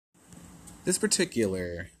This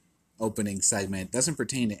particular opening segment doesn't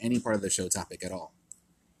pertain to any part of the show topic at all.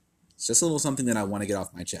 It's just a little something that I want to get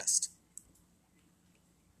off my chest.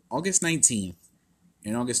 August 19th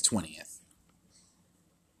and August 20th.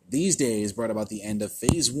 These days brought about the end of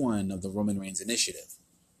Phase 1 of the Roman Reigns initiative.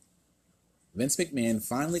 Vince McMahon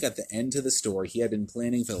finally got the end to the story he had been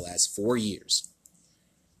planning for the last 4 years.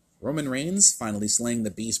 Roman Reigns finally slaying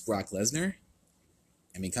the beast Brock Lesnar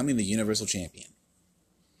and becoming the Universal Champion.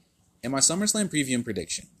 In my SummerSlam preview and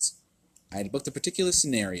predictions, I had booked a particular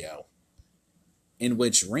scenario in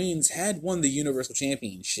which Reigns had won the Universal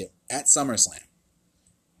Championship at SummerSlam,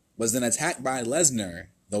 was then attacked by Lesnar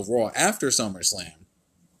the Raw after SummerSlam,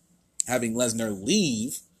 having Lesnar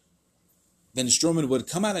leave, then Strowman would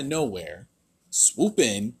come out of nowhere, swoop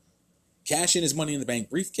in, cash in his Money in the Bank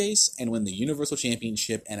briefcase, and win the Universal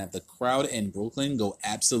Championship, and have the crowd in Brooklyn go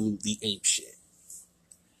absolutely apeshit.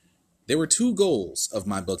 There were two goals of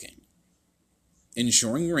my booking: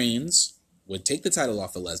 ensuring Reigns would take the title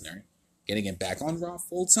off of Lesnar, getting it back on Raw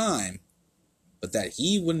full time, but that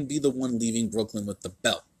he wouldn't be the one leaving Brooklyn with the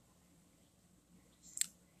belt.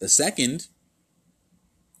 The second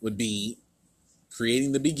would be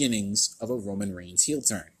creating the beginnings of a Roman Reigns heel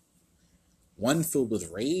turn. One filled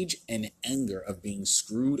with rage and anger of being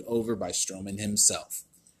screwed over by Strowman himself.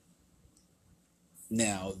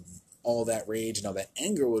 Now, all that rage and all that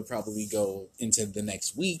anger would probably go into the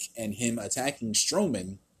next week and him attacking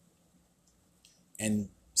Strowman and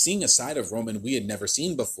seeing a side of Roman we had never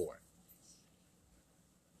seen before.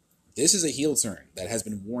 This is a heel turn that has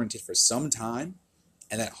been warranted for some time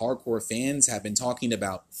and that hardcore fans have been talking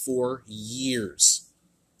about for years.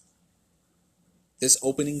 This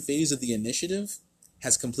opening phase of the initiative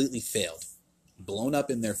has completely failed, blown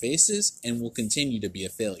up in their faces, and will continue to be a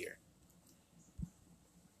failure.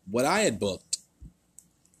 What I had booked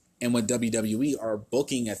and what WWE are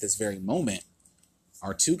booking at this very moment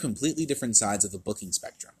are two completely different sides of the booking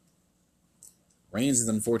spectrum. Reigns is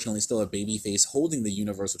unfortunately still a babyface holding the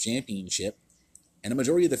Universal Championship, and a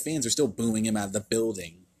majority of the fans are still booing him out of the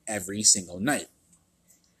building every single night.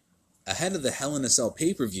 Ahead of the Hell in a Cell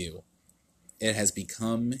pay-per-view, it has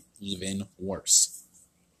become even worse.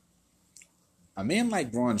 A man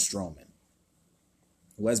like Braun Strowman,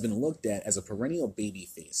 who has been looked at as a perennial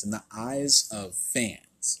babyface in the eyes of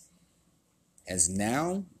fans, has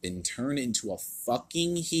now been turned into a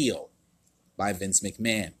fucking heel by Vince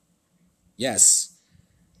McMahon. Yes,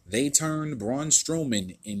 they turned Braun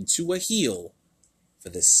Strowman into a heel for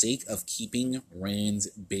the sake of keeping Reigns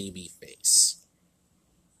babyface.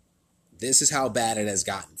 This is how bad it has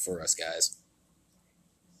gotten for us, guys.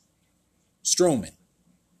 Strowman.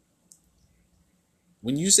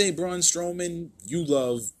 When you say Braun Strowman, you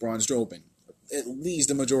love Braun Strowman, at least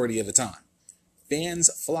the majority of the time. Fans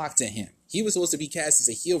flock to him. He was supposed to be cast as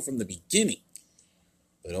a heel from the beginning.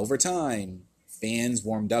 But over time, fans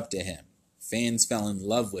warmed up to him. Fans fell in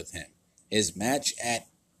love with him. His match at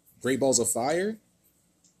Great Balls of Fire?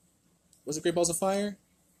 Was it Great Balls of Fire?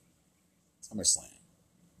 SummerSlam.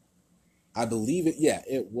 I believe it, yeah.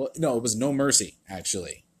 It was No Mercy,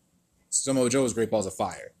 actually. Samoa Joe's Great Balls of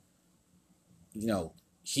Fire.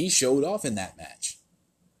 He showed off in that match.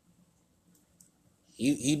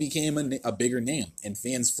 He became a bigger name, and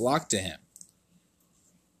fans flocked to him.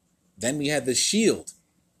 Then we had the Shield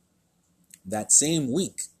that same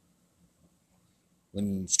week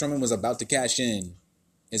when Strowman was about to cash in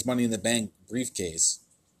his Money in the Bank briefcase,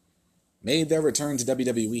 made their return to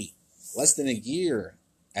WWE less than a year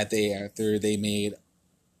after they made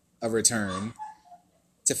a return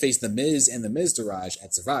to face The Miz and The Miztourage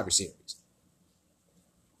at Survivor Series.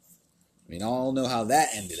 All know how that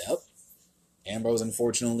ended up. Ambrose,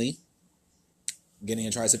 unfortunately, getting a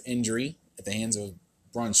tricep injury at the hands of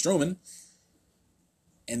Braun Strowman.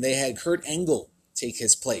 And they had Kurt Angle take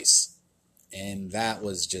his place. And that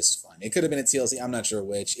was just fun. It could have been at TLC. I'm not sure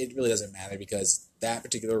which. It really doesn't matter because that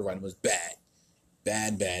particular run was bad.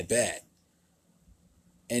 Bad, bad, bad.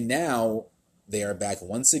 And now they are back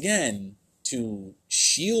once again to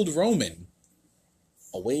shield Roman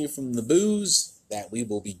away from the boos that we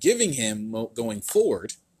will be giving him going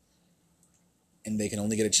forward, and they can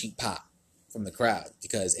only get a cheap pop from the crowd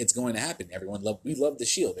because it's going to happen. We love the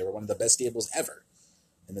Shield. They were one of the best stables ever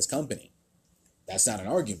in this company. That's not an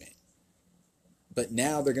argument. But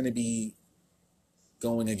now they're going to be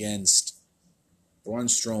going against Braun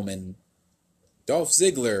Strowman, Dolph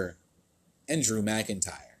Ziggler, and Drew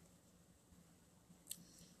McIntyre.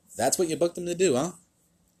 That's what you booked them to do, huh?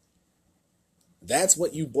 That's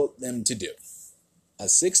what you booked them to do. A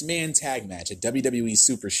 6-man tag match at WWE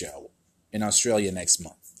Super Show in Australia next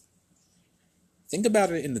month. Think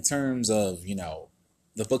about it in the terms of,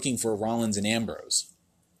 the booking for Rollins and Ambrose.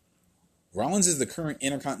 Rollins is the current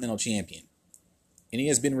Intercontinental Champion, and he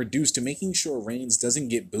has been reduced to making sure Reigns doesn't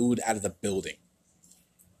get booed out of the building.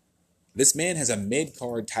 This man has a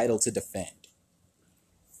mid-card title to defend.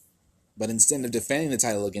 But instead of defending the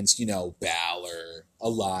title against, Balor,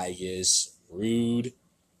 Elias, Rude,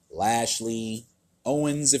 Lashley,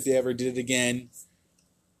 Owens, if they ever did it again,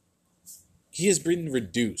 he has been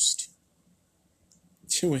reduced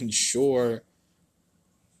to ensure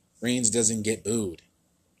Reigns doesn't get booed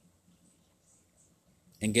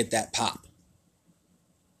and get that pop.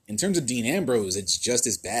 In terms of Dean Ambrose, it's just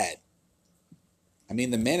as bad. I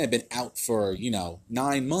mean, the man had been out for,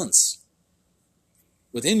 9 months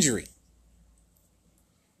with injury.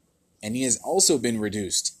 And he has also been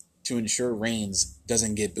reduced to ensure Reigns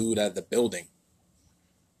doesn't get booed out of the building.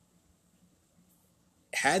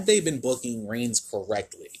 Had they been booking Reigns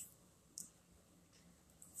correctly,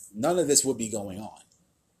 none of this would be going on.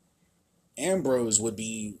 Ambrose would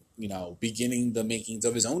be, beginning the makings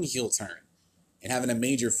of his own heel turn and having a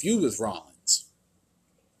major feud with Rollins,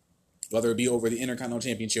 whether it be over the Intercontinental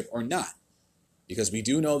Championship or not, because we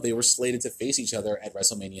do know they were slated to face each other at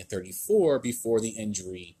WrestleMania 34 before the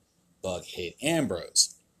injury bug hit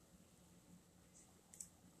Ambrose.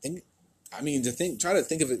 Try to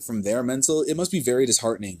think of it from their mental, it must be very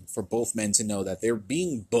disheartening for both men to know that they're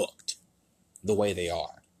being booked the way they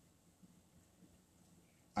are.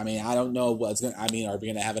 I don't know are we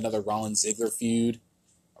going to have another Rollins-Ziggler feud?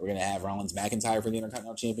 Are we going to have Rollins-McIntyre for the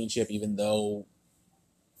Intercontinental Championship? Even though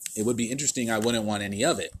it would be interesting, I wouldn't want any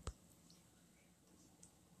of it.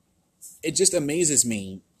 It just amazes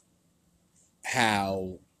me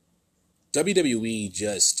how WWE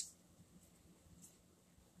just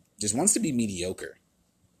wants to be mediocre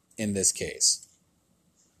in this case.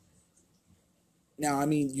 Now,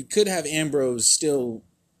 you could have Ambrose still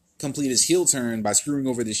complete his heel turn by screwing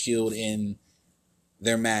over the Shield in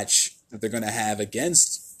their match that they're going to have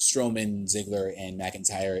against Strowman, Ziggler, and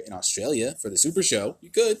McIntyre in Australia for the Super Show.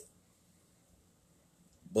 You could.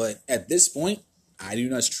 But at this point, I do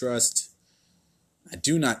not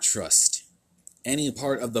trust any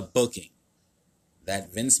part of the booking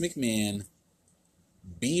that Vince McMahon,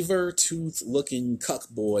 beaver tooth looking cuck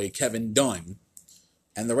boy Kevin Dunn,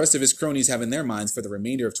 and the rest of his cronies have in their minds for the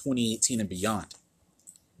remainder of 2018 and beyond.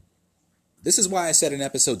 This is why I said in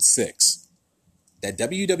episode 6 that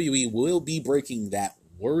WWE will be breaking that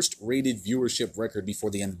worst rated viewership record before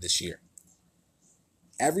the end of this year.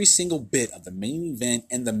 Every single bit of the main event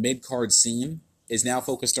and the mid-card scene is now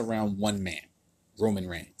focused around one man, Roman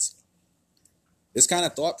Reigns. This kind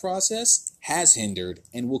of thought process has hindered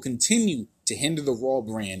and will continue to hinder the Raw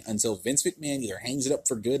brand until Vince McMahon either hangs it up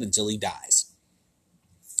for good until he dies.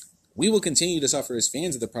 We will continue to suffer as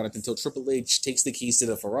fans of the product until Triple H takes the keys to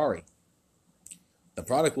the Ferrari. The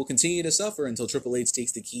product will continue to suffer until Triple H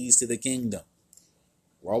takes the keys to the kingdom.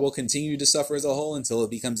 Raw will continue to suffer as a whole until it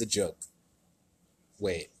becomes a joke.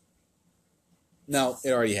 Wait. No,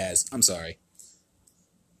 it already has. I'm sorry.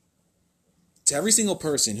 To every single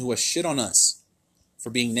person who has shit on us for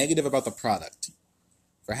being negative about the product,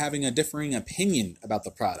 for having a differing opinion about the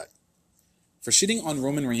product, for shitting on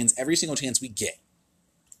Roman Reigns every single chance we get,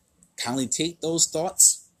 kindly take those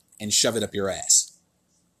thoughts and shove it up your ass.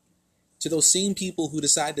 To those same people who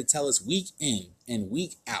decide to tell us week in and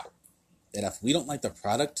week out that if we don't like the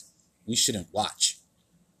product, we shouldn't watch.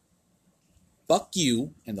 Fuck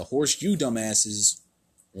you and the horse you dumbasses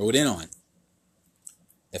rode in on.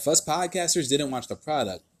 If us podcasters didn't watch the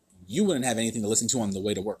product, you wouldn't have anything to listen to on the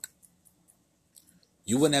way to work.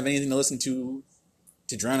 You wouldn't have anything to listen to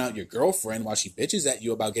drown out your girlfriend while she bitches at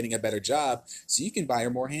you about getting a better job so you can buy her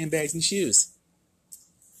more handbags and shoes.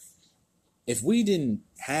 If we didn't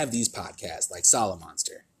have these podcasts like Solid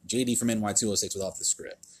Monster, JD from NY206 with Off the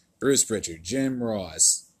Script, Bruce Pritchard, Jim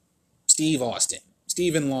Ross, Steve Austin,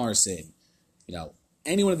 Steven Larson,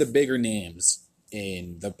 any one of the bigger names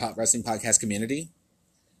in the wrestling podcast community,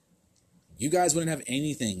 you guys wouldn't have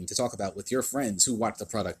anything to talk about with your friends who watch the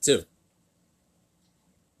product too.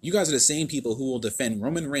 You guys are the same people who will defend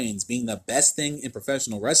Roman Reigns being the best thing in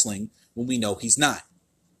professional wrestling when we know he's not.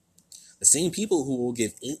 The same people who will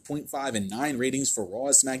give 8.5 and 9 ratings for Raw,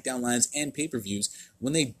 SmackDown Lives, and pay-per-views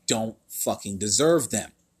when they don't fucking deserve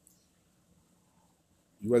them.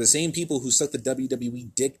 You are the same people who suck the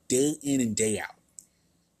WWE dick day in and day out.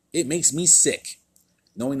 It makes me sick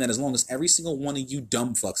knowing that as long as every single one of you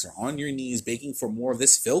dumb fucks are on your knees begging for more of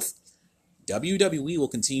this filth, WWE will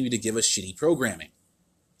continue to give us shitty programming.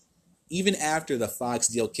 Even after the Fox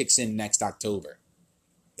deal kicks in next October.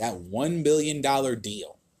 That $1 billion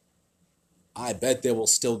deal. I bet they will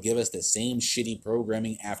still give us the same shitty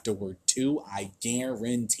programming afterward, too. I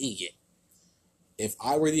guarantee it. If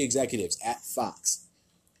I were the executives at Fox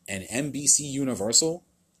and NBC Universal,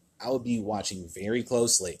 I would be watching very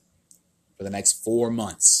closely for the next 4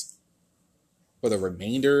 months, for the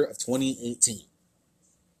remainder of 2018.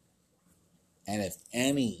 And if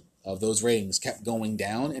any of those ratings kept going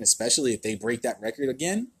down, and especially if they break that record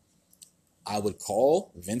again, I would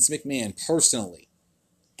call Vince McMahon personally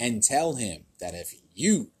and tell him that if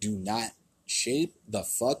you do not shape the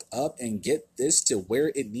fuck up and get this to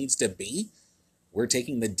where it needs to be, we're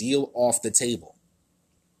taking the deal off the table.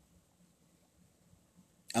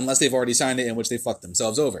 Unless they've already signed it, in which they fucked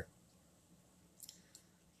themselves over.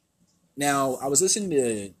 Now, I was listening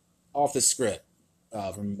to Off the Script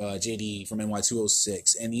from JD from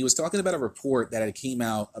NY206, and he was talking about a report that had came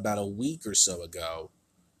out about a week or so ago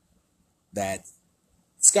that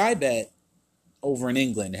Sky Bet over in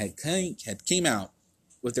England had came out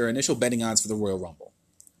with their initial betting odds for the Royal Rumble.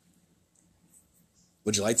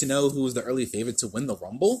 Would you like to know who was the early favorite to win the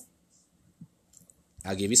Rumble?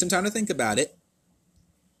 I'll give you some time to think about it.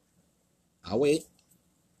 I'll wait.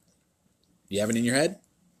 You have it in your head?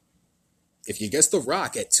 If you guessed The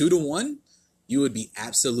Rock at 2-1, you would be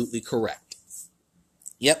absolutely correct.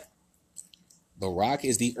 Yep. The Rock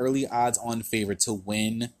is the early odds-on favorite to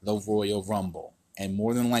win the Royal Rumble and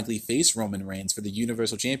more than likely face Roman Reigns for the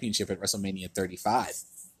Universal Championship at WrestleMania 35.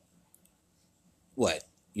 What?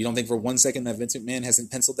 You don't think for 1 second that Vince McMahon hasn't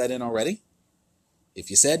penciled that in already? If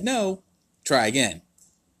you said no, try again.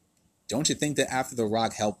 Don't you think that after The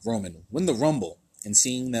Rock helped Roman win the Rumble and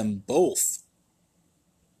seeing them both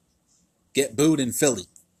get booed in Philly,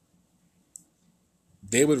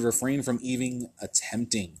 they would refrain from even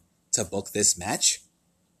attempting to book this match?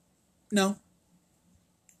 No.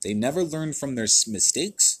 They never learned from their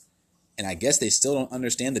mistakes, and I guess they still don't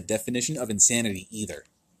understand the definition of insanity either.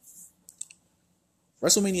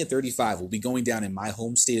 WrestleMania 35 will be going down in my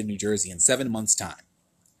home state of New Jersey in 7 months' time.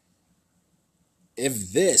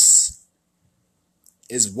 If this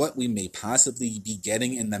is what we may possibly be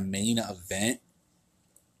getting in the main event,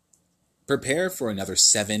 prepare for another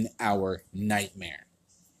 7-hour nightmare.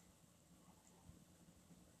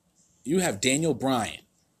 You have Daniel Bryan,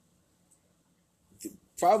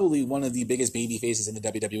 probably one of the biggest baby faces in the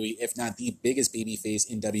WWE, if not the biggest baby face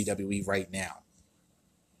in WWE right now.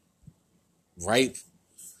 Ripe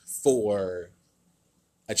for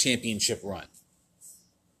a championship run.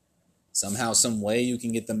 Somehow, some way you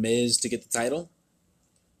can get The Miz to get the title.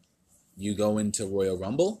 You go into Royal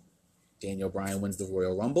Rumble. Daniel Bryan wins the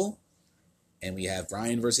Royal Rumble. And we have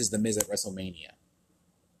Bryan versus The Miz at WrestleMania.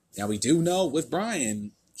 Now, we do know with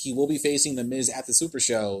Bryan, he will be facing The Miz at the Super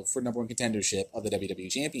Show for number one contendership of the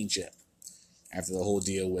WWE Championship after the whole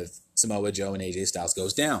deal with Samoa Joe and AJ Styles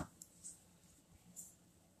goes down.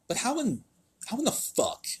 But how in the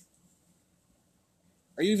fuck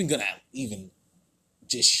are you even gonna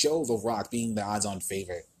just show The Rock being the odds-on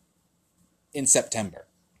favorite in September?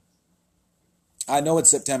 I know it's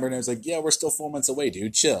September and it's like, yeah, we're still 4 months away,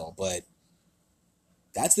 dude. Chill. But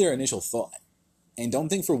that's their initial thought. And don't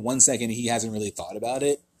think for 1 second he hasn't really thought about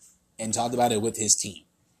it and talked about it with his team.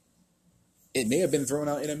 It may have been thrown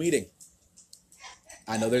out in a meeting.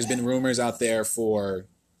 I know there's been rumors out there for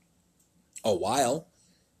a while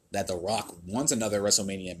that The Rock wants another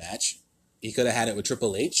WrestleMania match. He could have had it with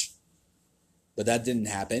Triple H, but that didn't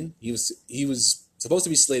happen. He was supposed to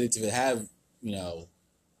be slated to have,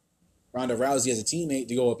 Ronda Rousey as a teammate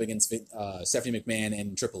to go up against Stephanie McMahon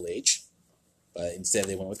and Triple H, but instead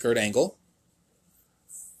they went with Kurt Angle.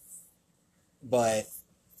 But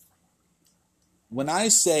when I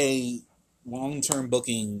say long-term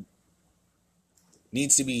booking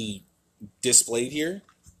needs to be displayed here,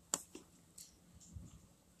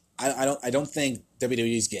 I don't think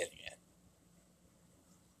WWE is getting it.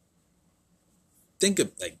 Think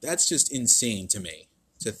of that's just insane to me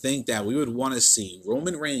to think that we would want to see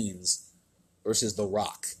Roman Reigns versus The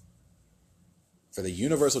Rock for the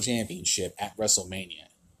Universal Championship at WrestleMania,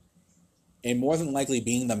 and more than likely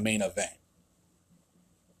being the main event,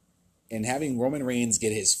 and having Roman Reigns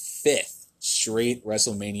get his 5th straight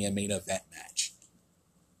WrestleMania main event match.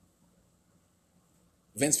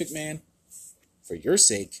 Vince McMahon, for your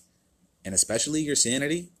sake, and especially your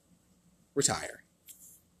sanity, retire.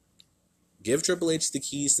 Give Triple H the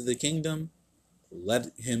keys to the kingdom.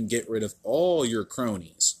 Let him get rid of all your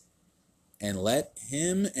cronies. And let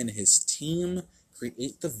him and his team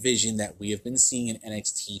create the vision that we have been seeing in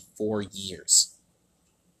NXT for years.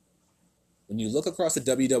 When you look across the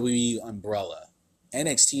WWE umbrella,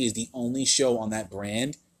 NXT is the only show on that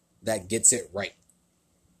brand that gets it right.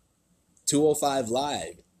 205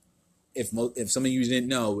 Live if some of you didn't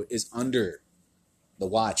know, is under the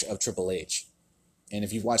watch of Triple H. And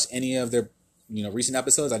if you've watched any of their recent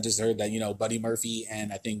episodes, I just heard that Buddy Murphy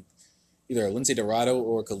and I think either Lince Dorado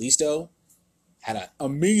or Kalisto had an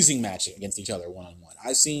amazing match against each other one-on-one.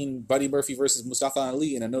 I've seen Buddy Murphy versus Mustafa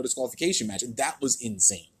Ali in a no disqualification match, and that was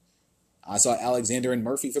insane. I saw Alexander and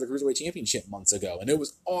Murphy for the Cruiserweight Championship months ago, and it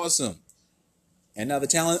was awesome. And now the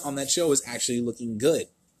talent on that show is actually looking good.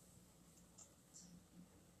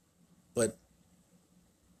 But,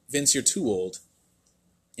 Vince, you're too old,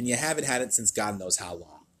 and you haven't had it since God knows how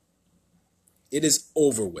long. It is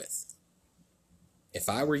over with. If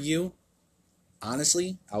I were you,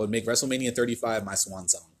 honestly, I would make WrestleMania 35 my swan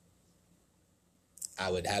song.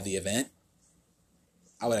 I would have the event.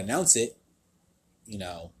 I would announce it,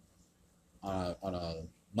 on a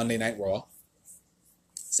Monday Night Raw,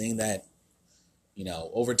 saying that,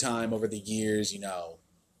 over time, over the years,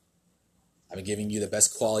 I've been giving you the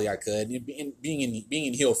best quality I could, being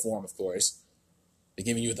in heel form, of course, been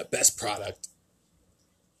giving you the best product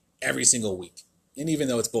every single week. And even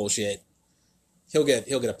though it's bullshit, he'll get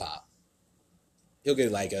a pop. He'll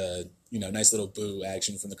get like a nice little boo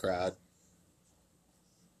action from the crowd,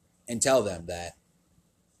 and tell them that.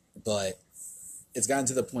 But it's gotten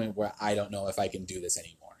to the point where I don't know if I can do this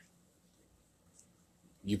anymore.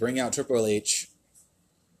 You bring out Triple H,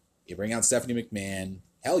 you bring out Stephanie McMahon,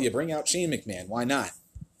 hell, you bring out Shane McMahon, why not?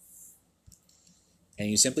 And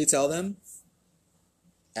you simply tell them,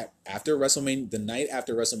 after WrestleMania, the night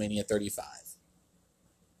after WrestleMania 35,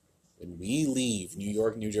 when we leave New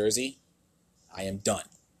York, New Jersey, I am done.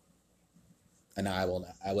 And I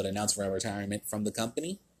would announce my retirement from the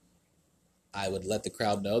company. I would let the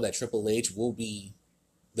crowd know that Triple H will be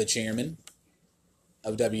the chairman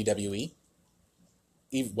of WWE,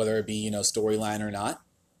 whether it be, storyline or not.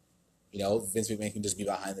 Vince McMahon can just be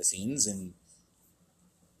behind the scenes and,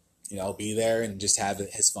 be there and just have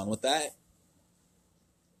his fun with that.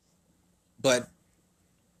 But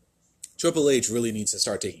Triple H really needs to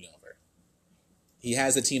start taking over. He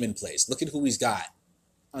has a team in place. Look at who he's got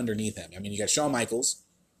underneath him. I mean, you got Shawn Michaels,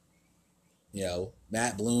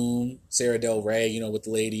 Matt Bloom, Sarah Del Rey, with the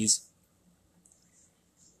ladies.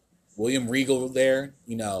 William Regal there,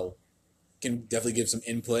 can definitely give some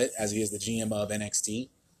input as he is the GM of NXT.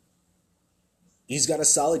 He's got a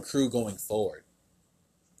solid crew going forward.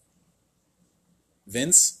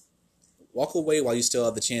 Vince, walk away while you still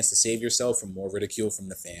have the chance to save yourself from more ridicule from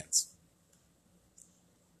the fans.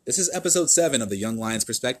 This is episode 7 of the Young Lions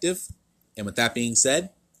Perspective, and with that being said,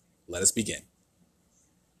 let us begin.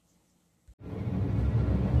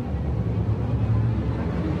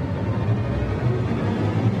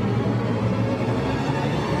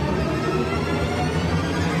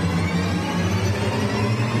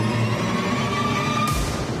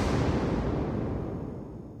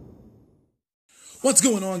 What's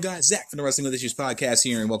going on, guys? Zach from the Wrestling with Issues podcast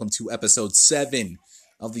here, and welcome to episode 7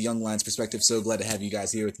 of the Young Lions Perspective. So glad to have you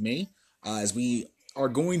guys here with me as we are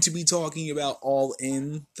going to be talking about All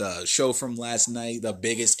In, the show from last night, the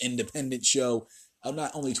biggest independent show of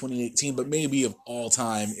not only 2018, but maybe of all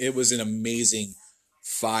time. It was an amazing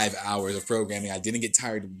 5 hours of programming. I didn't get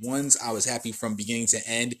tired once. I was happy from beginning to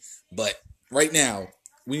end. But right now,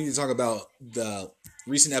 we need to talk about the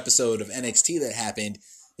recent episode of NXT that happened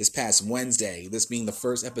this past Wednesday, this being the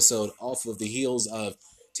first episode off of the heels of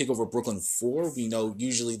TakeOver Brooklyn 4. We know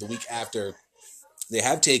usually the week after they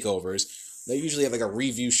have takeovers, they usually have like a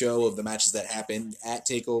review show of the matches that happened at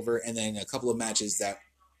TakeOver, and then a couple of matches that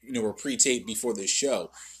were pre-taped before this show.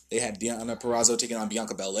 They had Deonna Purrazzo taking on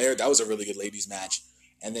Bianca Belair. That was a really good ladies match.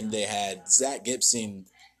 And then they had Zach Gibson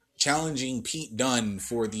challenging Pete Dunne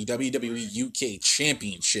for the WWE UK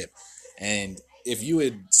Championship. And if you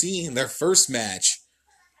had seen their first match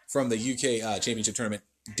from the UK Championship Tournament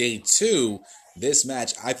Day 2, this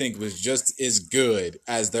match, I think, was just as good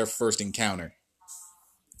as their first encounter.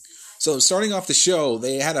 So, starting off the show,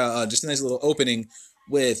 they had just a nice little opening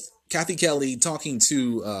with Kathy Kelly talking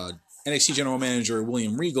to NXT General Manager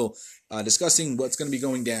William Regal, discussing what's going to be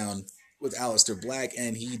going down with Aleister Black,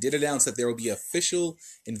 and he did announce that there will be an official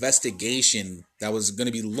investigation that was going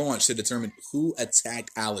to be launched to determine who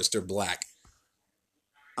attacked Aleister Black.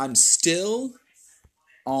 I'm still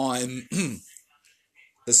on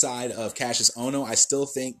the side of Cassius Ohno. I still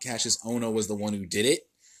think Cassius Ohno was the one who did it.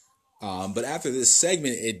 But after this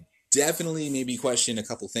segment, it definitely made me question a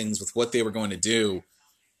couple things with what they were going to do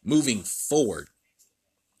moving forward.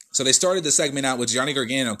 So they started the segment out with Johnny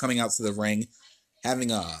Gargano coming out to the ring,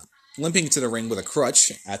 limping to the ring with a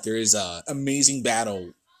crutch after his amazing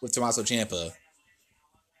battle with Tommaso Ciampa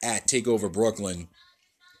at TakeOver Brooklyn.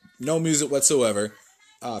 No music whatsoever.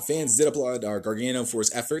 Fans did applaud Gargano for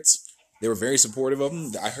his efforts. They were very supportive of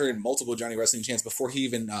him. I heard multiple Johnny Wrestling chants before he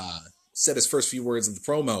even said his first few words of the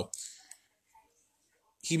promo.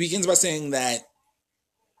 He begins by saying that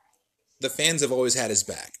the fans have always had his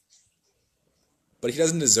back, but he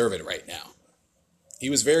doesn't deserve it right now.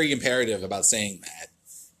 He was very imperative about saying that.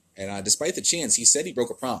 And despite the chants, he said he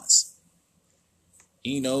broke a promise.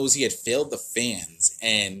 He knows he had failed the fans,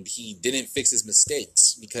 and he didn't fix his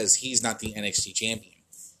mistakes because he's not the NXT champion.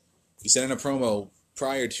 He said in a promo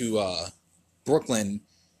prior to Brooklyn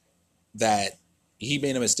that he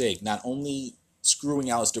made a mistake, not only screwing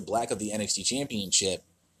Aleister Black of the NXT championship,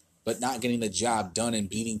 but not getting the job done and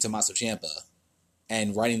beating Tommaso Ciampa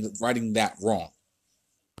and righting that wrong.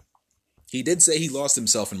 He did say he lost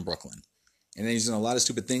himself in Brooklyn, and he's done a lot of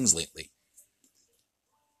stupid things lately.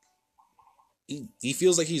 He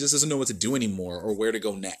feels like he just doesn't know what to do anymore or where to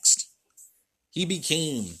go next. He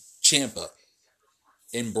became Ciampa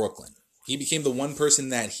in Brooklyn. He became the one person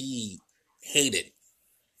that he hated.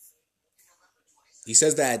 He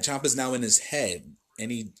says that Ciampa's now in his head, and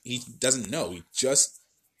he doesn't know.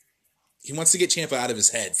 He wants to get Ciampa out of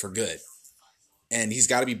his head for good. And he's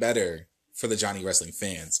got to be better for the Johnny Wrestling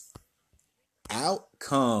fans. Out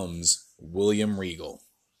comes William Regal.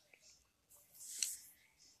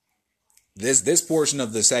 This portion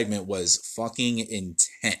of the segment was fucking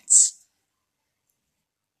intense.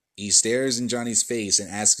 He stares in Johnny's face and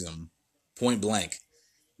asks him, point blank,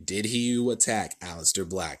 did he attack Aleister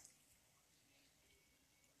Black?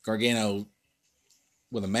 Gargano,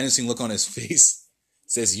 with a menacing look on his face,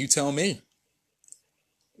 says, you tell me.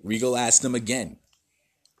 Regal asks him again.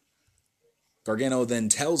 Gargano then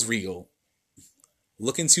tells Regal,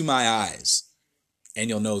 look into my eyes, and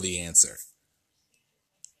you'll know the answer.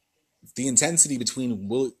 The intensity between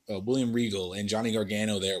William Regal and Johnny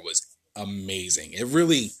Gargano there was amazing. It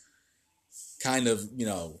really kind of,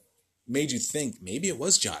 made you think maybe it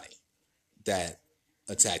was Johnny that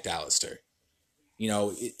attacked Aleister.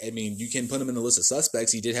 You can put him in the list of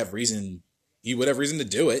suspects. He would have reason to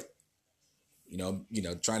do it.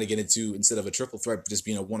 Trying to get into, instead of a triple threat, just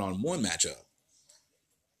being a one-on-one matchup.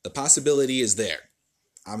 The possibility is there.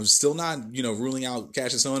 I'm still not, ruling out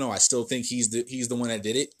Cassius Ohno. I still think he's the one that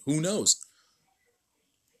did it. Who knows?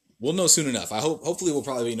 We'll know soon enough. Hopefully we'll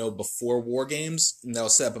probably know before War Games, and they'll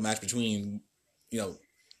set up a match between,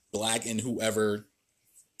 Black and whoever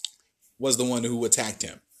was the one who attacked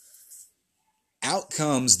him. Out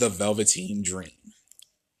comes the Velveteen Dream.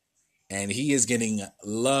 And he is getting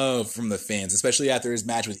love from the fans, especially after his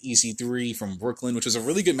match with EC3 from Brooklyn, which was a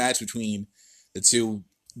really good match between the two.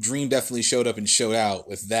 Dream definitely showed up and showed out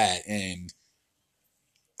with that, and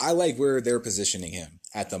I like where they're positioning him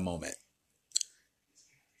at the moment.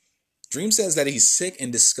 Dream says that he's sick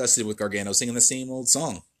and disgusted with Gargano singing the same old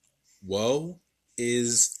song. Woe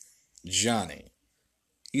is Johnny.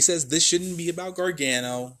 He says this shouldn't be about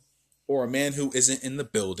Gargano or a man who isn't in the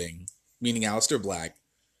building, meaning Aleister Black.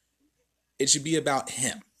 It should be about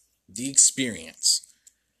him, the experience.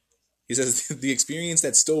 He says the experience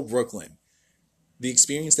that stole Brooklyn. The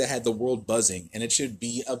experience that had the world buzzing, and it should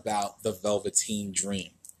be about the Velveteen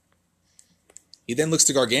Dream. He then looks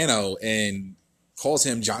to Gargano and calls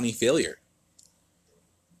him Johnny Failure.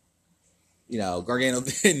 Gargano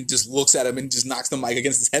then just looks at him and just knocks the mic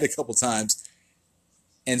against his head a couple times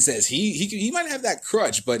and says he might have that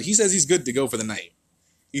crutch, but he says he's good to go for the night.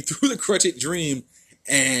 He threw the crutch at Dream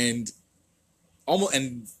and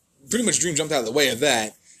pretty much Dream jumped out of the way of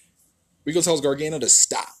that. Regal tells Gargano to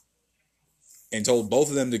stop and told both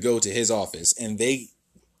of them to go to his office, and then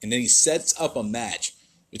he sets up a match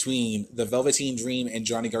between the Velveteen Dream and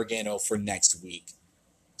Johnny Gargano for next week.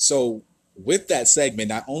 So with that segment,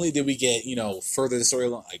 not only did we get, further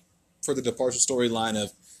the partial storyline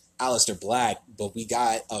of Aleister Black, but we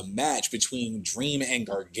got a match between Dream and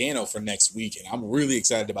Gargano for next week, and I'm really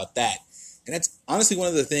excited about that. And that's honestly one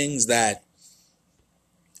of the things that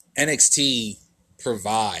NXT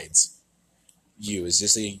provides you, is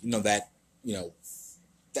just that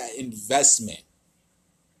investment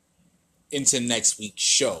into next week's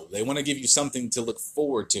show. They want to give you something to look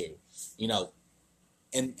forward to,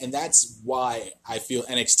 and that's why I feel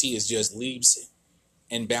NXT is just leaps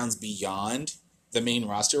and bounds beyond the main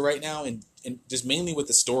roster right now, and just mainly with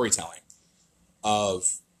the storytelling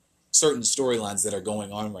of certain storylines that are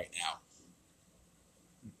going on right now.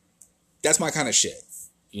 That's my kind of shit.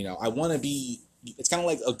 I want to be, it's kind of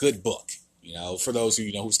like a good book, for those who,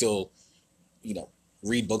 who still,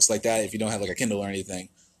 read books like that. If you don't have like a Kindle or anything,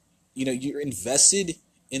 you're invested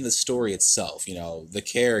in the story itself, the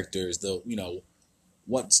characters,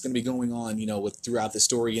 what's going to be going on, with throughout the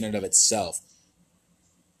story in and of itself.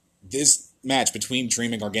 This match between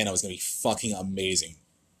Dream and Gargano is going to be fucking amazing.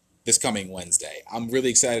 this coming Wednesday. I'm really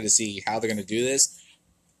excited to see how they're going to do this.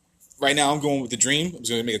 Right now, I'm going with the Dream. I'm just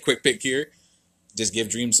going to make a quick pick here. Just give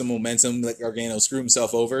Dream some momentum. Let Gargano screw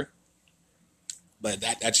himself over. But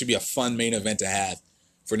that should be a fun main event to have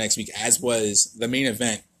for next week, as was the main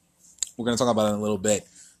event. We're going to talk about it in a little bit.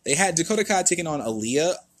 They had Dakota Kai taking on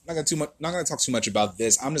Aaliyah. Not going to talk too much about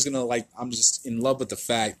this. I'm just in love with the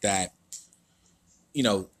fact that, you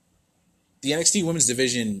know, the NXT Women's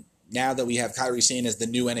Division, now that we have Kairi Sane as the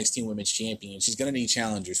new NXT Women's Champion, she's going to need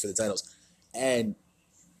challengers for the titles. And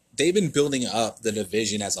they've been building up the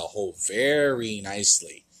division as a whole very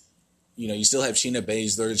nicely. You know, you still have Shayna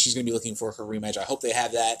Baszler. She's going to be looking for her rematch. I hope they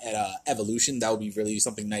have that at Evolution. That would be really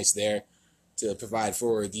something nice there to provide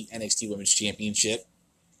for the NXT Women's Championship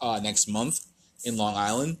next month in Long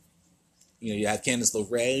Island. You know, you have Candice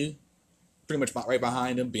LeRae pretty much right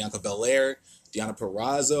behind him, Bianca Belair, Deonna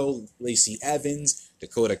Purrazzo, Lacey Evans,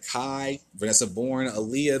 Dakota Kai, Vanessa Bourne,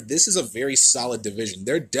 Aaliyah. This is a very solid division.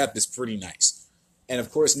 Their depth is pretty nice. And,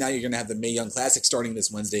 of course, now you're going to have the Mae Young Classic starting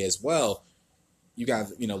this Wednesday as well. You got,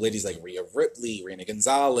 you know, ladies like Rhea Ripley, Reina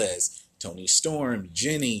Gonzalez, Toni Storm,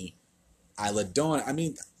 Jinny, Isla Dawn. I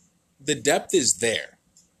mean, the depth is there.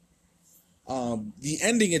 The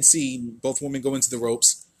ending had seen both women go into the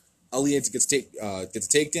ropes. Aaliyah gets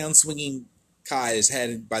a takedown, swinging Kai's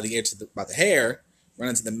head by the hair, run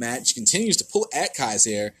into the mat. She continues to pull at Kai's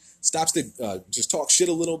hair, stops to just talk shit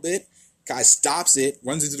a little bit. Kai stops it,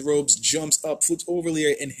 runs into the ropes, jumps up, flips over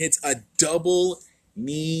Lear, and hits a double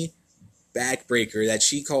knee backbreaker that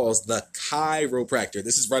she calls the chiropractor.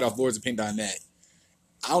 This is right off lordsofpain.net.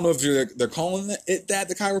 I don't know if they're calling it that,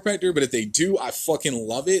 the chiropractor, but if they do, I fucking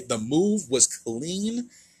love it. The move was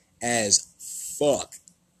clean as fuck.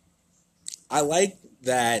 I like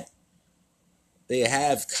that they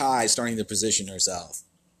have Kai starting to position herself.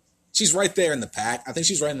 She's right there in the pack. I think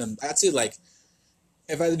she's right in the... I'd say, like,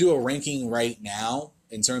 if I had to do a ranking right now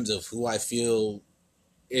in terms of who I feel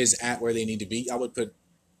is at where they need to be, I would put,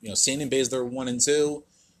 you know, Sane and Baszler 1 and 2.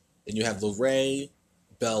 Then you have LeRae,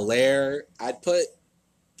 Belair. I'd put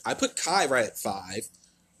Kai right at 5.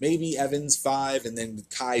 Maybe Evans 5, and then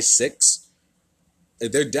Kai 6.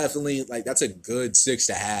 They're definitely, like, that's a good 6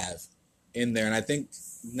 to have in there. And I think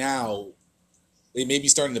now they may be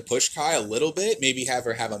starting to push Kai a little bit. Maybe have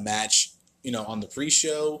her have a match, you know, on the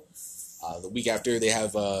pre-show. The week after they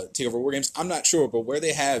have TakeOver War Games. I'm not sure, but where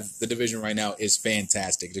they have the division right now is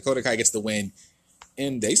fantastic. Dakota Kai gets the win,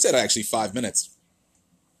 and they said actually 5 minutes.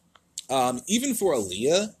 Even for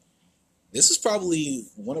Aaliyah, this is probably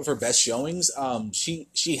one of her best showings.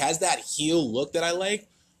 She has that heel look that I like.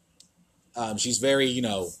 She's very, you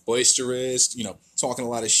know, boisterous, you know, talking a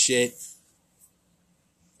lot of shit.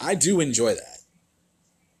 I do enjoy that.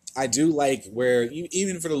 I do like where,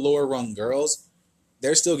 even for the lower rung girls,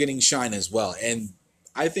 they're still getting shine as well. And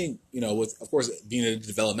I think, you know, with, of course, being a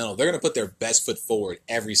developmental, they're going to put their best foot forward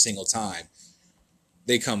every single time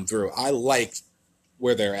they come through. I like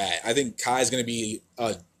where they're at. I think Kai's going to be,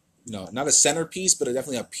 you know, not a centerpiece, but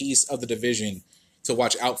definitely a piece of the division to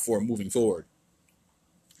watch out for moving forward.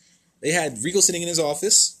 They had Regal sitting in his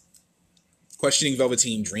office, questioning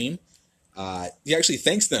Velveteen Dream. He actually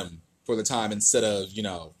thanks them for the time instead of, you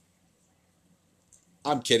know,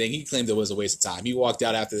 I'm kidding. He claimed it was a waste of time. He walked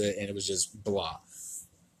out after it, and it was just blah.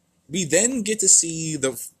 We then get to see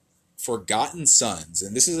the Forgotten Sons,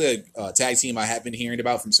 and this is a tag team I have been hearing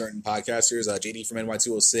about from certain podcasters. JD from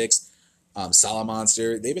NY206, Solid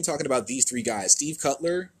Monster. They've been talking about these 3 guys: Steve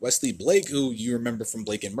Cutler, Wesley Blake, who you remember from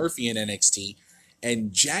Blake and Murphy in NXT,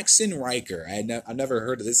 and Jackson Riker. I've never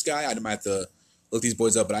heard of this guy. I might have to look these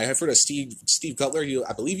boys up, but I have heard of Steve Cutler.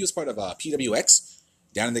 I believe he was part of PWX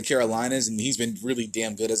down in the Carolinas, and he's been really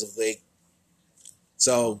damn good as of late.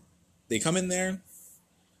 So they come in there.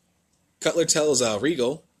 Cutler tells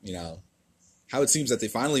Regal, you know, how it seems that they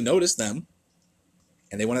finally noticed them,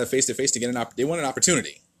 and they wanted a face-to-face to get they want an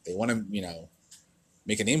opportunity. They want to, you know,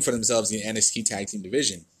 make a name for themselves in the NXT Tag Team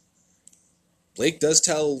division. Blake does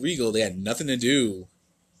tell Regal they had nothing to do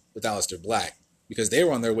with Aleister Black because they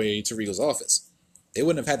were on their way to Regal's office. They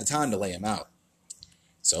wouldn't have had the time to lay him out.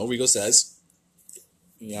 So Regal says,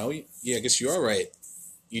 you know, yeah, I guess you are right.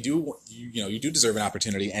 You do deserve an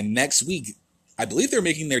opportunity. And next week, I believe they're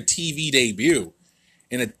making their TV debut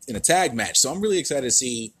in a tag match. So I'm really excited to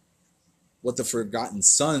see what the Forgotten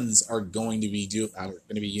Sons are going to be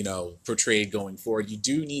you know, portrayed going forward. You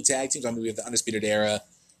do need tag teams. I mean, we have the Undisputed Era,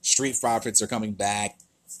 Street Profits are coming back.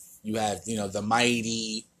 You have, you know, the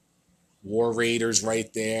Mighty, War Raiders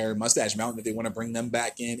right there, Mustache Mountain if they want to bring them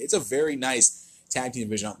back in. It's a very nice tag team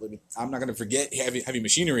division. I'm not going to forget heavy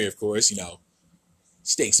machinery, of course, you know,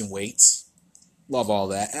 stakes and weights. Love all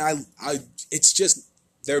that. And it's just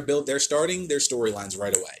They're starting their storylines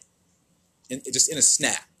right away, and just in a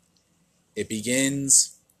snap. It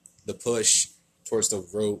begins the push towards the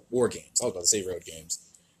road war games. I was about to say road games.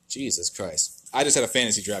 Jesus Christ! I just had a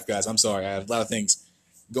fantasy draft, guys. I'm sorry. I have a lot of things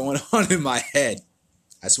going on in my head.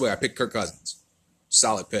 I swear, I picked Kirk Cousins.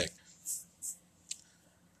 Solid pick.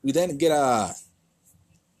 We then get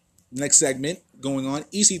next segment going on.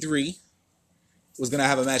 EC3 was going to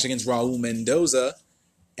have a match against Raul Mendoza,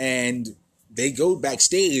 and they go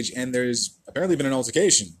backstage, and there's apparently been an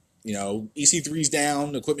altercation. You know, EC3's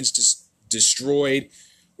down, equipment's just destroyed.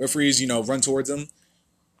 Referees, run towards them.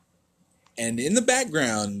 And in the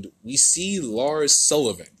background, we see Lars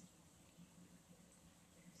Sullivan.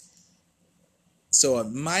 So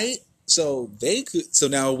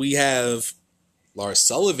now we have Lars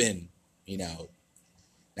Sullivan,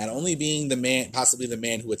 not only being possibly the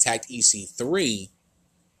man who attacked EC3,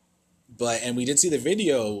 and we did see the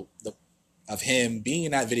video of him being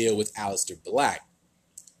in that video with Aleister Black.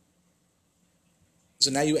 So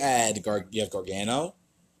now you have Gargano,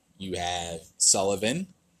 you have Sullivan,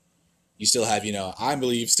 you still have, I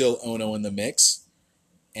believe still Ono in the mix,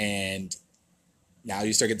 and now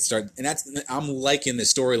you and I'm liking the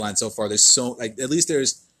storyline so far.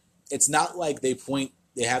 There's it's not like they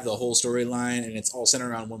have the whole storyline and it's all centered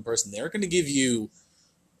around one person. They're going to give you,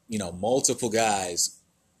 multiple guys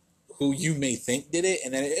who you may think did it,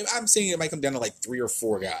 and then I'm saying it might come down to like 3 or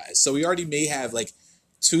 4 guys. So we already may have like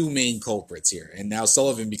 2 main culprits here, and now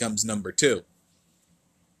Sullivan becomes number 2.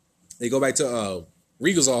 They go back to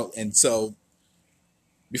Regal's all, and so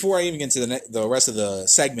before I even get into the rest of the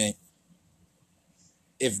segment,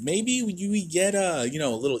 if maybe we get a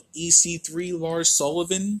little EC3 Lars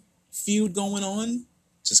Sullivan feud going on,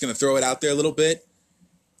 just gonna throw it out there a little bit.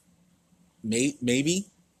 Maybe,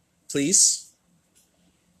 please,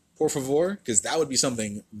 por favor, because that would be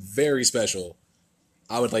something very special.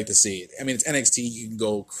 I would like to see it. I mean, it's NXT. You can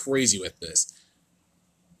go crazy with this.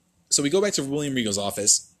 So we go back to William Regal's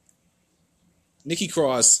office. Nikki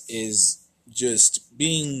Cross is just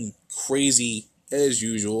being crazy as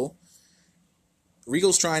usual.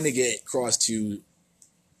 Regal's trying to get Cross to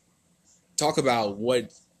talk about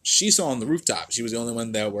what she saw on the rooftop. She was the only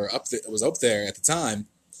one that was up there at the time.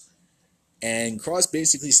 And Cross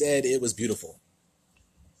basically said it was beautiful,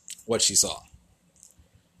 what she saw.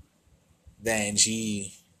 Then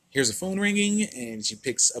she hears a phone ringing, and she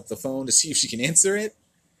picks up the phone to see if she can answer it.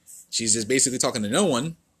 She's just basically talking to no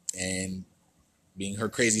one, and being her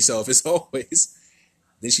crazy self as always.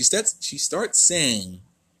 Then she starts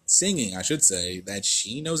singing, I should say, that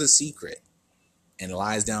she knows a secret, and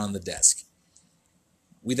lies down on the desk.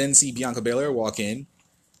 We then see Bianca Belair walk in,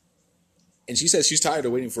 and she says she's tired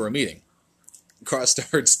of waiting for a meeting. Cross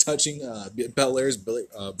starts touching Belair's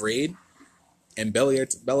braid, and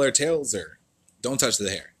Belair tells her, don't touch the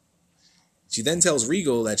hair. She then tells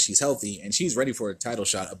Regal that she's healthy and she's ready for a title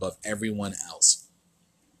shot above everyone else.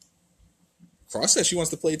 Cross says she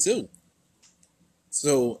wants to play too.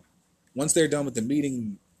 So once they're done with the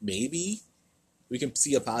meeting, maybe we can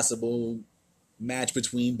see a possible match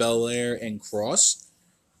between Belair and Cross.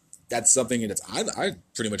 That's something that I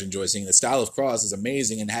pretty much enjoy seeing. The style of Cross is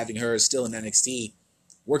amazing, and having her still in NXT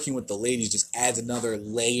working with the ladies just adds another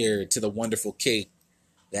layer to the wonderful cake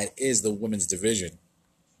that is the women's division.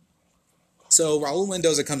 So Raul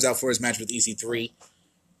Mendoza comes out for his match with EC3,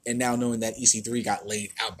 and now knowing that EC3 got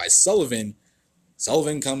laid out by Sullivan,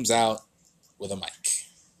 Sullivan comes out with a mic.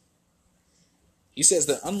 He says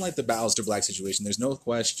that unlike the Aleister Black situation, there's no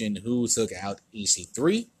question who took out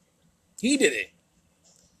EC3. He did it.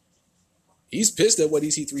 He's pissed at what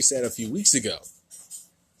EC3 said a few weeks ago.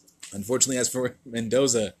 Unfortunately, as for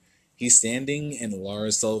Mendoza, he's standing in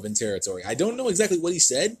Lars Sullivan territory. I don't know exactly what he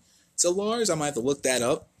said to Lars. I might have to look that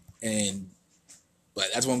up. But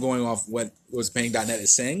that's what I'm going off what WasPaying.net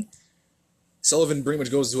is saying. Sullivan pretty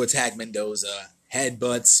much goes to attack Mendoza.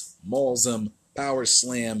 Headbutts, mauls him, power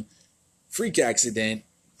slam, freak accident.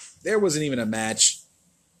 There wasn't even a match.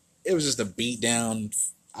 It was just a beatdown.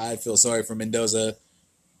 I feel sorry for Mendoza.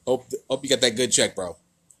 Hope you got that good check, bro.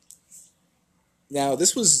 Now,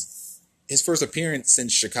 this was his first appearance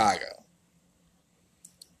since Chicago.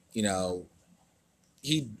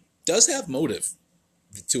 He does have motive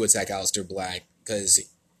to attack Aleister Black, because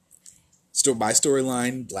by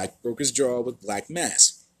storyline, Black broke his jaw with Black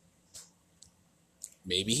Mass.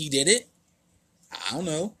 Maybe he did it. I don't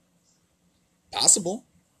know. Possible.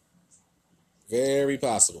 Very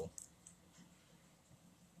possible.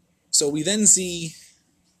 So we then see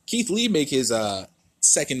Keith Lee make his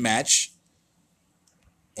second match,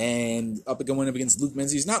 and going up against Luke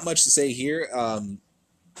Menzies. Not much to say here.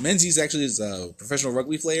 Menzies actually is a professional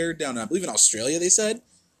rugby player down, I believe, in Australia, they said.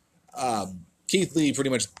 Keith Lee pretty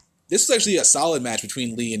much. This was actually a solid match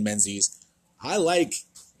between Lee and Menzies. I like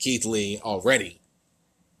Keith Lee already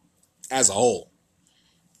as a whole.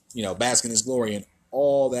 Bask in his glory and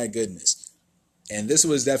all that goodness. And this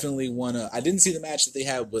was definitely one of... I didn't see the match that they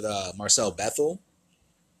had with Marcel Bethel,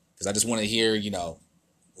 because I just want to hear,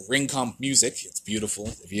 ring comp music. It's beautiful.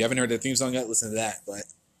 If you haven't heard the theme song yet, listen to that. But,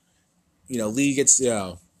 Lee gets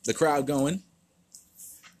the crowd going.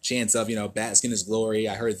 Chants of, bask in his glory.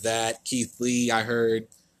 I heard that. Keith Lee, I heard.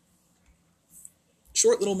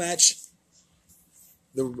 Short little match.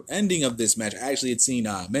 The ending of this match, I actually had seen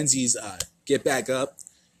Menzies get back up.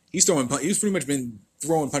 He's pretty much been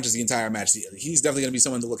throwing punches the entire match. He's definitely going to be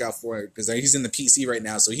someone to look out for because he's in the PC right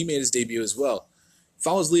now, so he made his debut as well.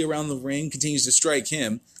 Follows Lee around the ring, continues to strike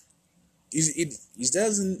him. He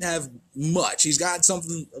doesn't have much. He's got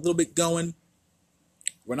something a little bit going.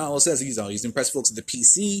 Ronaldo says he's impressed folks at the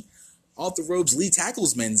PC. Off the ropes, Lee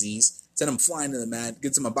tackles Menzies, sent him flying to the mat,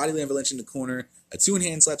 gets him a body avalanche in the corner, a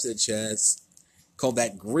 2-hand slap to the chest, called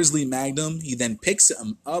that Grizzly Magnum. He then picks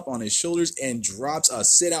him up on his shoulders and drops a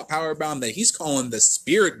sit-out power bomb that he's calling the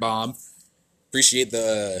Spirit Bomb. Appreciate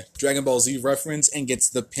the Dragon Ball Z reference, and gets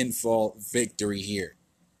the pinfall victory here.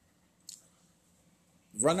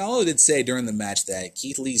 Ronaldo did say during the match that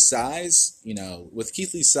Keith Lee's size, with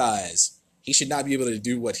Keith Lee's size, he should not be able to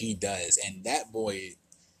do what he does, and that boy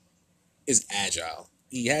is agile.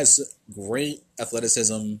 He has great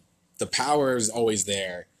athleticism. The power is always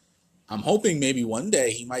there. I'm hoping maybe one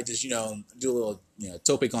day he might just, do a little,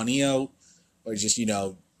 tope con Io, or just,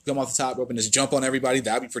 come off the top rope and just jump on everybody.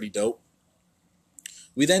 That'd be pretty dope.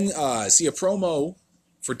 We then see a promo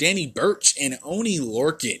for Danny Burch and Oney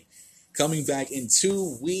Lorcan coming back in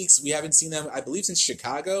 2 weeks. We haven't seen them, I believe, since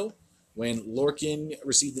Chicago when Lorcan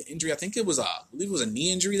received the injury. I believe it was a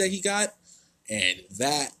knee injury that he got, and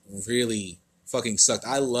that really fucking sucked.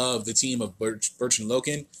 I love the team of Burch and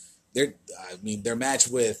Lorcan. Their match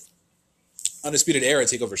with Undisputed Era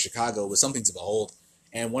TakeOver Chicago was something to behold,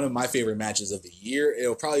 and one of my favorite matches of the year.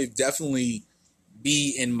 It'll probably definitely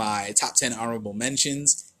be in my top 10 honorable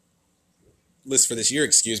mentions list for this year,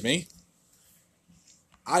 excuse me.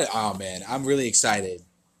 I'm really excited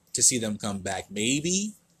to see them come back.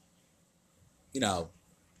 Maybe, we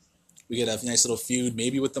get a nice little feud,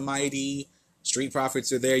 maybe with the Mighty. Street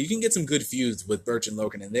Profits are there. You can get some good feuds with Burch and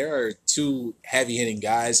Lorcan, and there are two heavy-hitting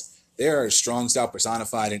guys. They are strong style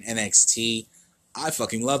personified in NXT. I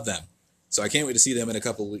fucking love them. So I can't wait to see them in a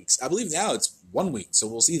couple weeks. I believe now it's 1 week, so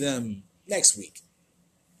we'll see them next week.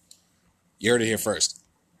 You heard it here first.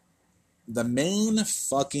 The main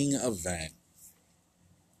fucking event.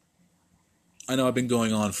 I know I've been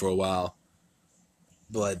going on for a while,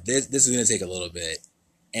 but this is going to take a little bit.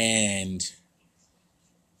 And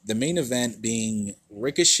the main event being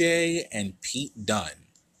Ricochet and Pete Dunne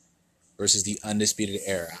versus the Undisputed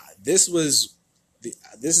Era. This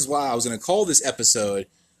is why I was going to call this episode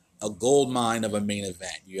a gold mine of a main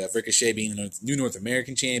event. You have Ricochet being the new North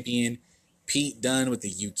American champion, Pete Dunne with the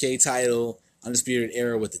UK title, Undisputed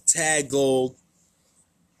Era with the tag gold.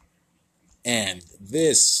 And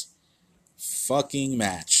this fucking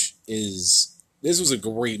match this was a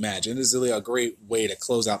great match, and this is really a great way to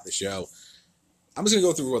close out the show. I'm just going to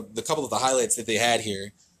go through the couple of the highlights that they had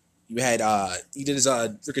here. You had, he did his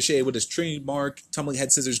Ricochet with his trademark tumbling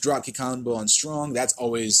head scissors dropkick combo on Strong. That's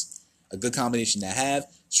always a good combination to have.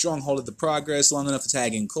 Strong halted the progress long enough to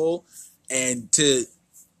tag in Cole. And to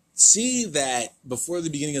see that before the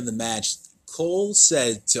beginning of the match, Cole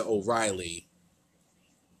said to O'Reilly,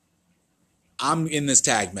 I'm in this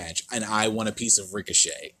tag match, and I want a piece of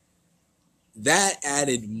Ricochet. That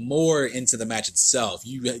added more into the match itself.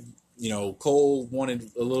 Cole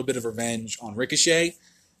wanted a little bit of revenge on Ricochet,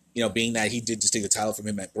 being that he did just take the title from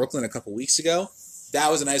him at Brooklyn a couple weeks ago.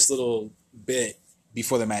 That was a nice little bit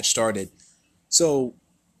before the match started. So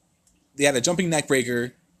they had a jumping neck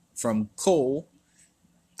breaker from Cole.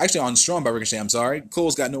 Actually, on Strong by Ricochet, I'm sorry.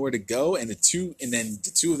 Cole's got nowhere to go, and the two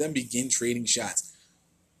of them begin trading shots.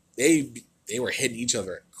 They were hitting each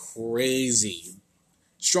other crazy.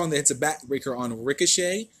 Strong that hits a backbreaker on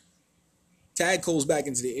Ricochet. Tag Cole's back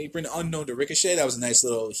into the apron, unknown to Ricochet. That was a nice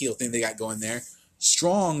little heel thing they got going there.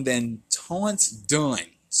 Strong then taunts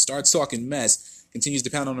Dunne, starts talking mess, continues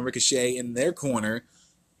to pound on the Ricochet in their corner.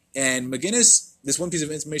 And McGuinness, this one piece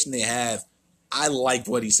of information they have, I liked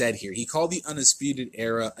what he said here. He called the Undisputed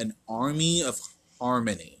Era an army of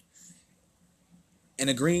harmony. And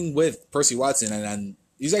agreeing with Percy Watson, and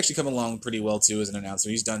he's actually come along pretty well too as an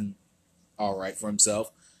announcer. He's done all right for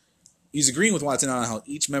himself. He's agreeing with Watson on how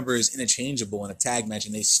each member is interchangeable in a tag match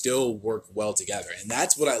and they still work well together. And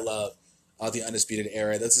that's what I love about the Undisputed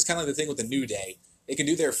Era. This is kind of like the thing with the New Day. They can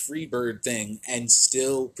do their free bird thing and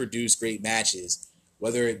still produce great matches,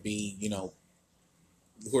 whether it be, of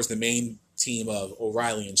course, the main team of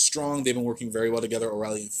O'Reilly and Strong. They've been working very well together.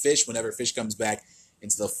 O'Reilly and Fish, whenever Fish comes back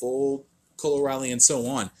into the fold, Cole O'Reilly, and so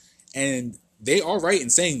on. And they are right in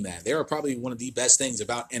saying that. They are probably one of the best things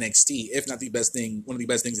about NXT, if not the best thing, one of the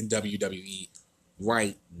best things in WWE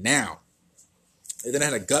right now. They then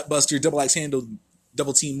had a gutbuster, double axe handle,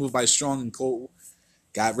 double team move by Strong and Cole.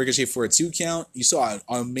 Got Ricochet for a 2 count. You saw an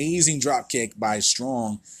amazing drop kick by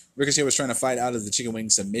Strong. Ricochet was trying to fight out of the chicken wing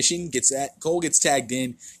submission. Cole gets tagged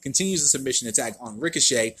in, continues the submission attack on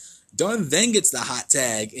Ricochet. Dunn then gets the hot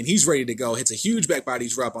tag, and he's ready to go. Hits a huge back body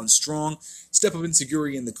drop on Strong. Step up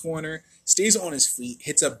insecurity in the corner. Stays on his feet.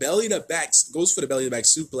 Hits a belly to back. Goes for the belly to back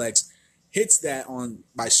suplex. Hits that on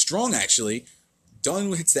by Strong actually.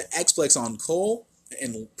 Dunn hits the X-Plex on Cole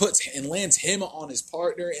and lands him on his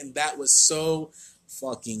partner, and that was so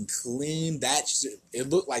fucking clean. It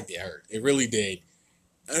looked like they hurt. It really did.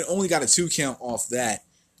 I only got a 2 count off that.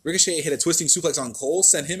 Ricochet hit a twisting suplex on Cole,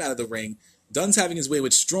 sent him out of the ring. Dunn's having his way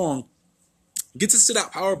with Strong. Gets a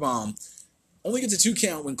sit-out powerbomb. Only gets a 2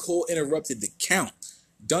 count when Cole interrupted the count.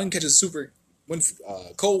 Dunn catches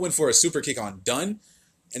Cole went for a super kick on Dunn.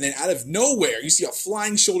 And then out of nowhere, you see a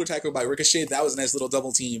flying shoulder tackle by Ricochet. That was a nice little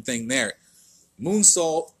double team thing there.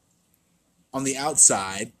 Moonsault on the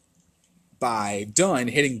outside by Dunn,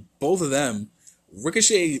 hitting both of them.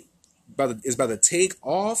 Ricochet is about to take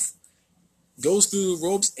off, goes through the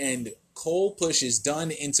ropes, and Cole pushes Dunn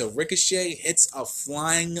into Ricochet, hits a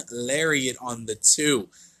flying lariat on the 2.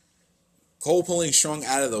 Cole pulling Strong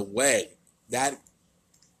out of the way. I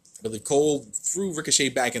believe Cole threw Ricochet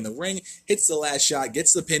back in the ring, hits the last shot,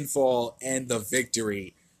 gets the pinfall, and the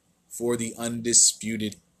victory for the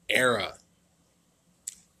Undisputed Era.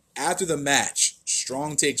 After the match,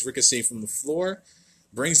 Strong takes Ricochet from the floor,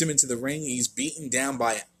 brings him into the ring. He's beaten down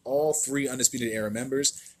by all 3 Undisputed Era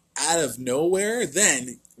members. Out of nowhere,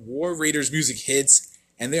 then War Raiders music hits,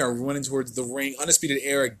 and they are running towards the ring. Undisputed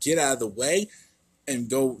Era get out of the way and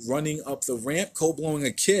go running up the ramp. Cole blowing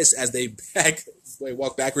a kiss as they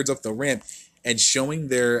walk backwards up the ramp and showing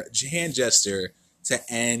their hand gesture to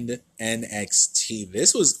end NXT.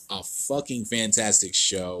 This was a fucking fantastic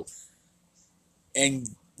show. And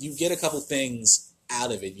you get a couple things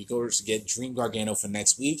out of it. You go to get Dream Gargano for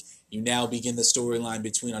next week. You now begin the storyline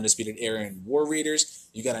between Undisputed Era and War Raiders.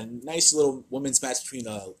 You got a nice little women's match between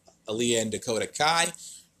Aaliyah and Dakota Kai.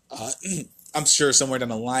 I'm sure somewhere down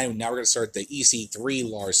the line, now we're going to start the EC3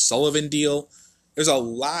 Lars Sullivan deal. There's a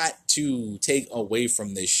lot to take away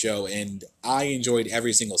from this show, and I enjoyed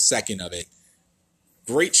every single second of it.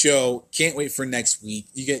 Great show. Can't wait for next week.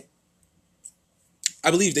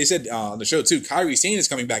 I believe they said on the show too, Kairi Sane is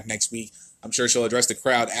coming back next week. I'm sure she'll address the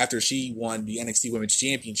crowd after she won the NXT Women's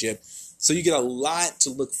Championship. So you get a lot to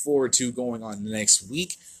look forward to going on next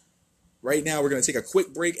week. Right now, we're going to take a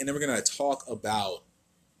quick break, and then we're going to talk about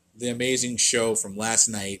the amazing show from last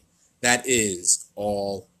night. That is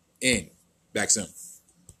All In. Back soon.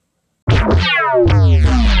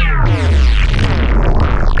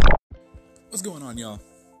 What's going on, y'all?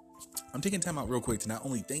 I'm taking time out real quick to not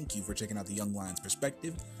only thank you for checking out the Young Lions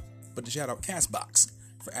Perspective, but to shout out CastBox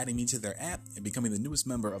for adding me to their app and becoming the newest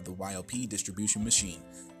member of the YLP distribution machine.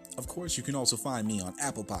 Of course, you can also find me on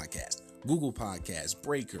Apple Podcasts, Google Podcasts,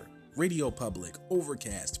 Breaker, Radio Public,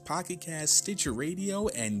 Overcast, Pocket Cast, Stitcher Radio,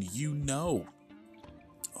 and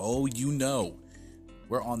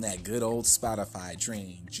we're on that good old Spotify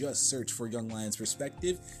train. Just search for Young Lions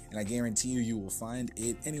Perspective, and I guarantee you will find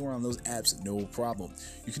it anywhere on those apps, no problem.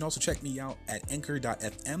 You can also check me out at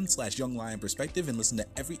anchor.fm/Young Lion Perspective and listen to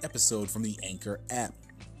every episode from the Anchor app.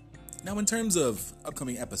 Now, in terms of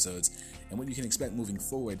upcoming episodes and what you can expect moving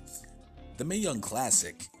forward, the Mae Young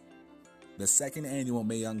Classic, the second annual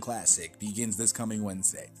Mae Young Classic, begins this coming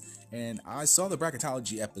Wednesday. And I saw the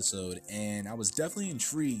bracketology episode, and I was definitely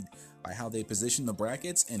intrigued by how they position the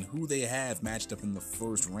brackets and who they have matched up in the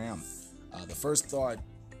first round. The first thought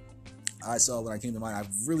I saw when I came to mind, I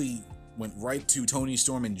really went right to Toni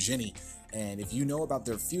Storm and Jenny. And if you know about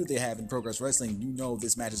their feud they have in Progress Wrestling, you know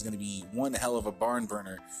this match is going to be one hell of a barn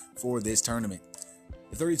burner for this tournament.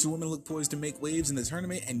 The 32 women look poised to make waves in the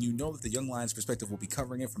tournament, and you know that the Young Lions Perspective will be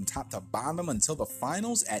covering it from top to bottom until the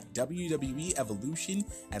finals at WWE Evolution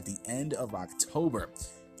at the end of October.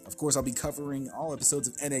 Of course, I'll be covering all episodes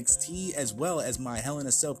of NXT as well as my Hell in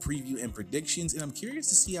a Cell preview and predictions, and I'm curious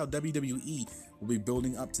to see how WWE will be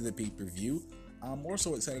building up to the pay-per-view. I'm more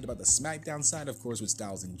so excited about the SmackDown side, of course, with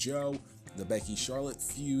Styles and Joe, the Becky Charlotte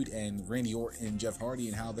feud, and Randy Orton and Jeff Hardy,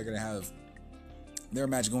 and how they're going to have their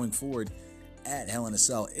match going forward at Hell in a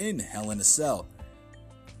Cell in Hell in a Cell.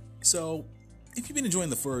 So, If you've been enjoying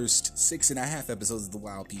the first 6.5 episodes of the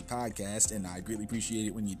Wild Pete podcast, and I greatly appreciate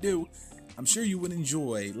it when you do, I'm sure you would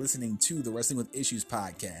enjoy listening to the Wrestling with Issues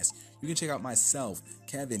podcast. You can check out myself,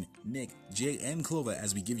 Kevin, Nick, Jay, and Clova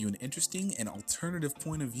as we give you an interesting and alternative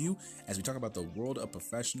point of view as we talk about the world of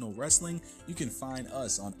professional wrestling. You can find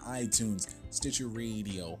us on iTunes, Stitcher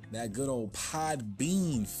Radio, that good old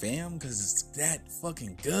Podbean, fam, because it's that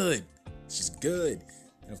fucking good. It's just good.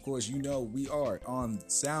 And of course, you know we are on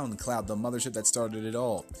SoundCloud, the mothership that started it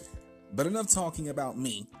all. But enough talking about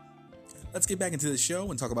me. Let's get back into the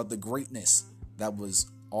show and talk about the greatness that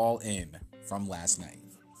was All In from last night.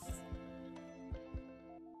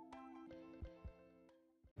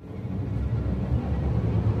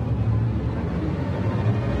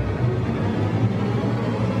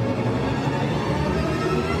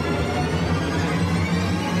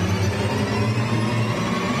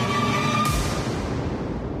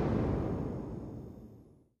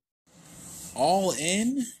 All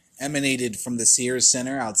In emanated from the Sears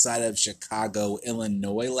Center outside of Chicago,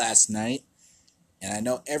 Illinois last night. And I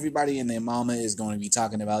know everybody and their mama is going to be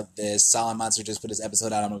talking about this. Solid Monster just put his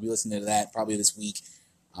episode out. I'm going to be listening to that probably this week.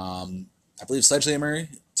 I believe Sledgehammer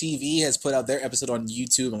TV has put out their episode on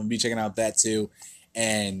YouTube. I'm going to be checking out that too.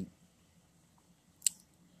 And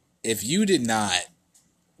if you did not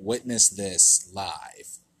witness this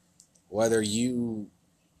live, whether you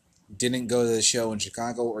didn't go to the show in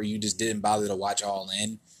Chicago or you just didn't bother to watch All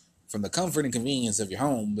In from the comfort and convenience of your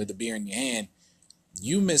home with the beer in your hand,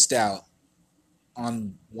 you missed out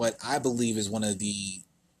on what I believe is one of the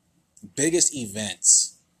biggest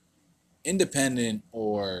events, independent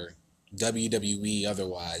or WWE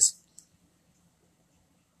otherwise,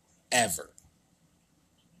 ever.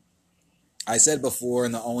 I said before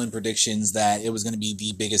in the All In predictions that it was going to be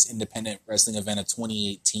the biggest independent wrestling event of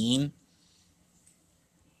 2018.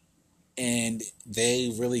 And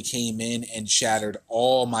they really came in and shattered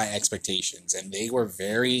all my expectations. And they were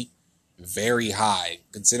very, very high,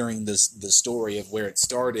 considering the story of where it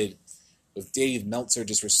started with Dave Meltzer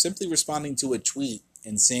just simply responding to a tweet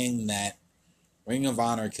and saying that Ring of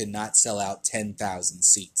Honor could not sell out 10,000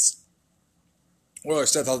 seats. Or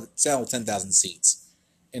sell 10,000 seats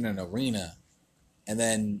in an arena. And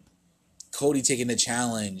then Cody taking the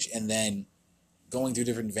challenge and then going through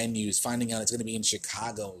different venues, finding out it's going to be in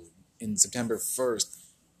Chicago in September 1st,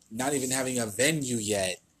 not even having a venue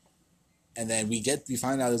yet. And then we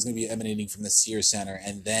find out it was going to be emanating from the Sears Center,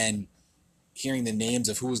 and then hearing the names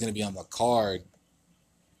of who was going to be on the card,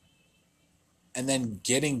 and then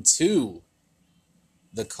getting to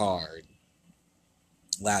the card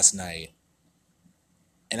last night.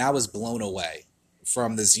 And I was blown away.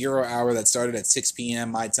 From the 0 hour that started at 6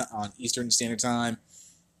 p.m. On Eastern Standard Time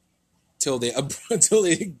till they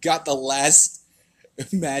got the last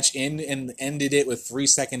match in and ended it with 3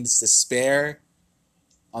 seconds to spare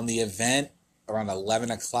on the event around 11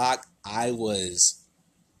 o'clock. I was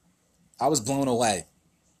blown away.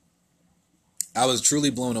 I was truly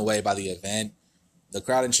blown away by the event. The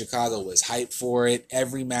crowd in Chicago was hyped for it.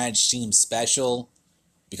 Every match seemed special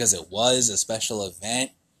because it was a special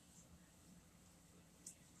event.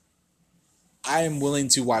 I am willing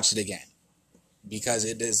to watch it again because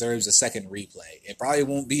it deserves a second replay. It probably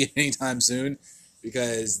won't be anytime soon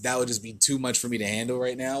because that would just be too much for me to handle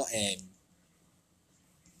right now. And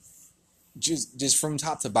just from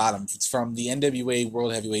top to bottom, from the NWA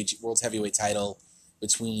World's Heavyweight title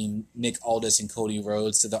between Nick Aldis and Cody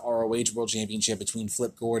Rhodes, to the ROH World Championship between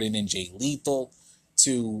Flip Gordon and Jay Lethal,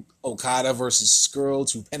 to Okada versus Skrull,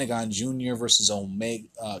 to Pentagon Jr. versus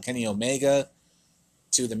Kenny Omega,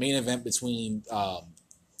 to the main event between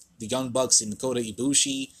the Young Bucks and Kota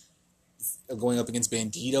Ibushi going up against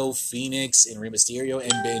Bandito, Phoenix, and Rey Mysterio.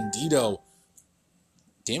 And Bandito,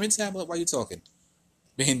 damn it, Tablet, why are you talking?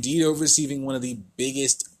 Bandito receiving one of the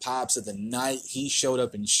biggest pops of the night. He showed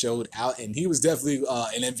up and showed out, and he was definitely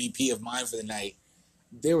an MVP of mine for the night.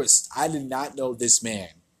 I did not know this man,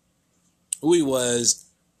 who he was,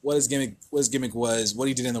 what his gimmick was, what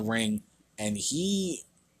he did in the ring, and he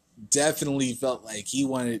definitely felt like he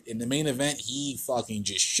wanted, in the main event, he fucking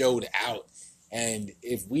just showed out. And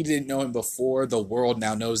if we didn't know him before, the world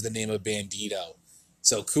now knows the name of Bandito.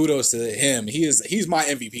 So kudos to him. He's my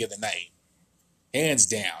MVP of the night. Hands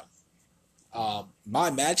down.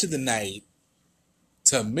 My match of the night,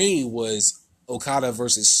 to me, was Okada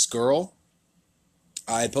versus Skrull.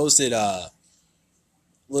 I posted a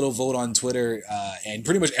little vote on Twitter, and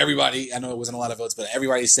pretty much everybody, I know it wasn't a lot of votes, but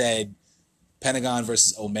everybody said Pentagon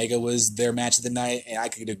versus Omega was their match of the night, and I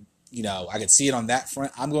could see it on that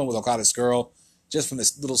front. I'm going with Okada Skrull, just from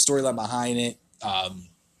this little storyline behind it.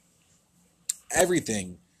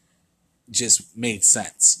 Everything just made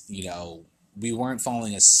sense. We weren't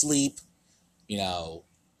falling asleep.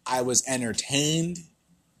 I was entertained.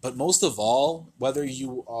 But most of all, whether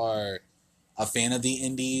you are a fan of the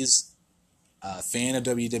Indies, a fan of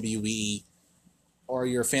WWE, or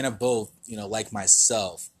you're a fan of both, like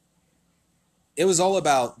myself, it was all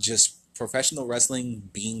about just professional wrestling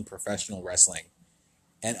being professional wrestling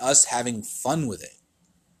and us having fun with it,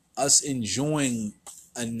 us enjoying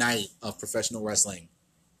a night of professional wrestling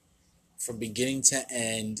from beginning to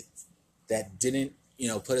end that didn't,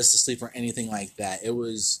 put us to sleep or anything like that. It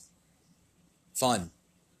was fun.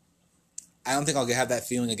 I don't think I'll have that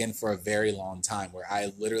feeling again for a very long time where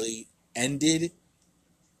I literally ended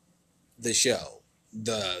the show.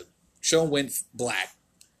 The show went black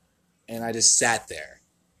and I just sat there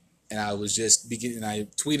and I was just beginning. I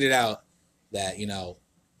tweeted out that,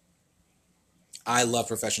 I love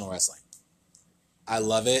professional wrestling. I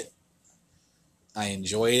love it. I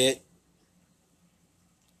enjoy it.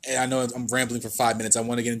 And I know I'm rambling for 5 minutes. I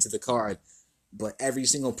want to get into the card, but every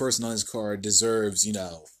single person on this card deserves,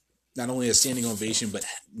 not only a standing ovation, but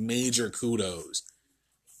major kudos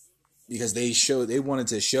because they wanted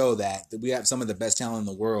to show that we have some of the best talent in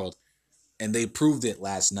the world, and they proved it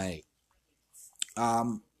last night.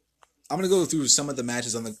 I'm going to go through some of the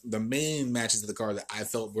matches on the main matches of the card that I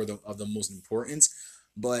felt were of the most importance,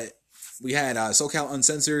 but we had SoCal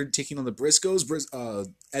Uncensored taking on the Briscoes.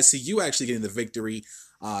 SCU actually getting the victory.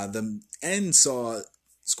 The end saw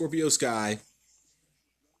Scorpio Sky,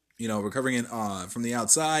 recovering from the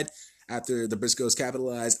outside after the Briscoes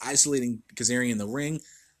capitalized, isolating Kazarian in the ring.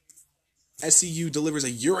 SCU delivers a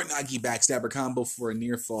Uranagi backstabber combo for a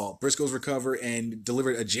near fall. Briscoes recover and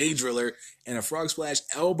delivered a J Driller and a Frog Splash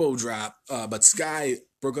elbow drop, but Sky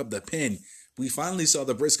broke up the pin. We finally saw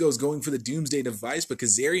the Briscoes going for the Doomsday Device, but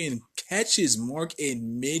Kazarian catches Mark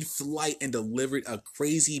in mid-flight and delivered a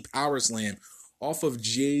crazy power slam off of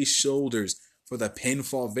Jay's shoulders for the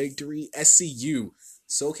pinfall victory. SCU,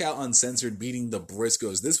 SoCal Uncensored beating the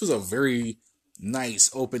Briscoes. This was a very nice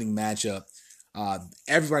opening matchup.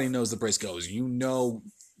 Everybody knows the Briscoes.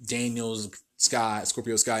 Daniels, Sky,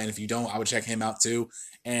 Scorpio Sky, and if you don't, I would check him out too.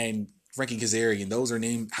 And Frankie Kazarian. Those are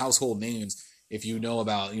household names if you know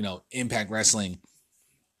about, Impact Wrestling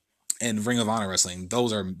and Ring of Honor Wrestling.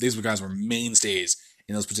 These guys were mainstays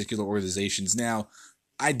in those particular organizations. Now,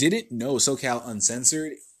 I didn't know SoCal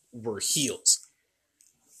Uncensored were heels.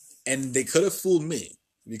 And they could have fooled me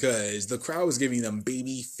because the crowd was giving them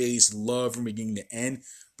baby face love from beginning to end.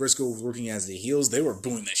 Briscoe was working as the heels. They were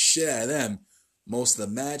booing the shit out of them most of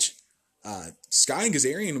the match. Sky and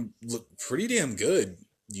Kazarian looked pretty damn good,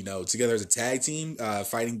 together as a tag team,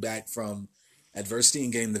 fighting back from adversity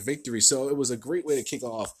and getting the victory. So it was a great way to kick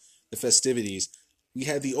off the festivities. We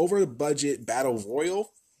had the over-the-budget Battle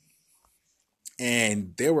Royal,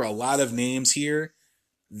 and there were a lot of names here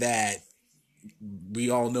that we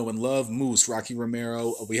all know and love. Moose, Rocky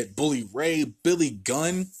Romero. We had Bully Ray, Billy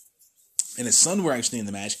Gunn, and his son were actually in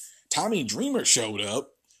the match. Tommy Dreamer showed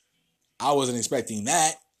up. I wasn't expecting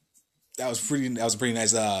that. That was a pretty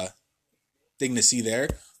nice thing to see there.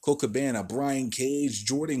 Colt Cabana, Brian Cage,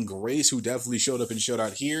 Jordan Grace, who definitely showed up and showed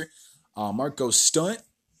out here. Marco Stunt,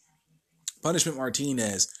 Punishment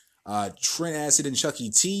Martinez, Trent Acid and Chucky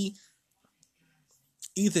T,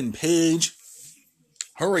 Ethan Page,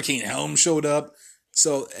 Hurricane Helm showed up.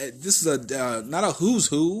 So this is not a who's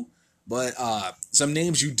who, but some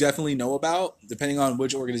names you definitely know about, depending on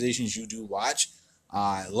which organizations you do watch.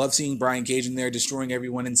 I love seeing Brian Cage in there, destroying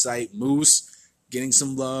everyone in sight. Moose getting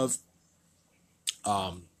some love.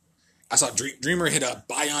 I saw Dreamer hit a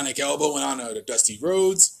bionic elbow and on to Dusty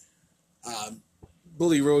Rhodes.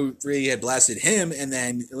 Bully Ray had blasted him and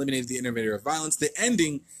then eliminated the Innovator of Violence. The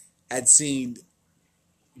ending had seen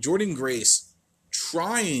Jordan Grace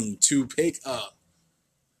trying to pick up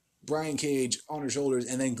Brian Cage on her shoulders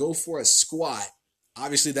and then go for a squat.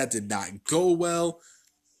 Obviously, that did not go well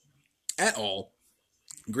at all.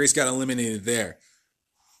 Grace got eliminated there.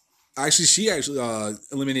 Actually, she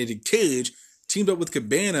eliminated Cage, teamed up with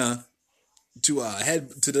Cabana to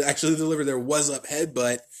actually deliver their was-up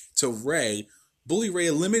headbutt to Ray. Bully Ray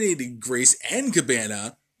eliminated Grace and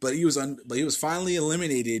Cabana, but he was finally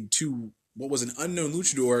eliminated to what was an unknown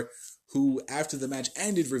luchador who, after the match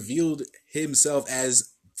ended, revealed himself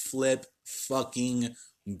as Flip fucking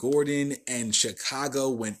Gordon, and Chicago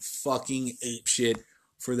went fucking apeshit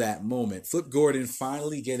for that moment. Flip Gordon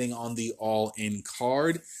finally getting on the All-In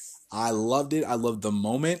card. I loved it. I loved the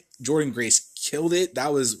moment. Jordan Grace killed it.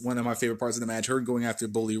 That was one of my favorite parts of the match. Her going after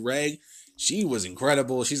Bully Ray. She was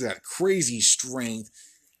incredible. She's got crazy strength.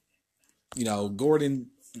 Gordon,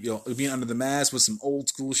 being under the mask with some old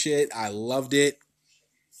school shit. I loved it.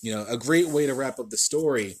 A great way to wrap up the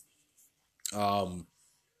story. Um,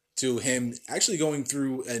 to him actually going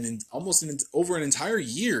through over an entire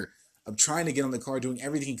year of trying to get on the card, doing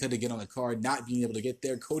everything he could to get on the card, not being able to get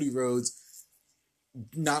there. Cody Rhodes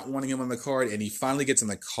not wanting him on the card, and he finally gets on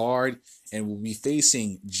the card and will be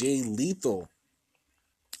facing Jay Lethal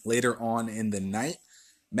later on in the night.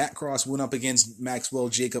 Matt Cross went up against Maxwell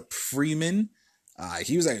Jacob Freeman.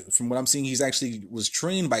 He was, from what I'm seeing, he's actually was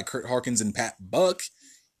trained by Kurt Harkins and Pat Buck.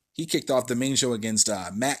 He kicked off the main show against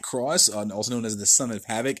Matt Cross, also known as the Son of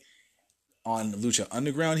Havoc, on Lucha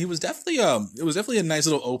Underground. It was definitely a nice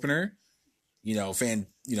little opener.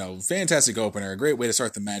 Fantastic opener. A great way to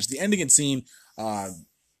start the match. The ending scene,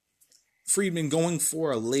 Friedman going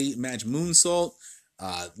for a late match moonsault,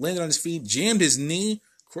 landed on his feet, jammed his knee,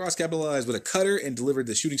 cross capitalized with a cutter, and delivered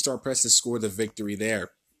the shooting star press to score the victory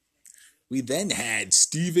there. We then had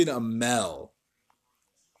Stephen Amell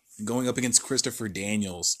going up against Christopher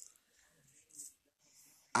Daniels.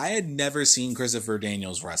 I had never seen Christopher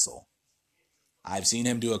Daniels wrestle. I've seen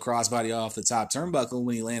him do a crossbody off the top turnbuckle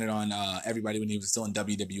when he landed on everybody when he was still in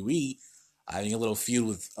WWE, having a little feud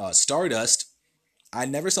with Stardust. I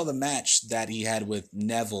never saw the match that he had with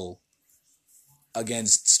Neville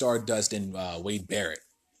against Stardust and Wade Barrett.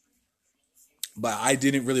 But I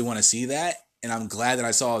didn't really want to see that, and I'm glad that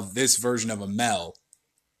I saw this version of Amell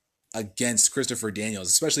against Christopher Daniels,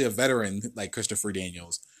 especially a veteran like Christopher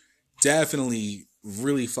Daniels. Definitely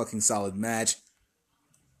really fucking solid match.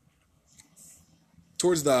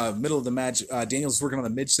 Towards the middle of the match, Daniels is working on the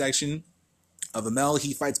midsection of Amell.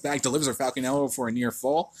 He fights back, delivers a Falcon Arrow for a near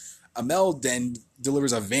fall. Amell then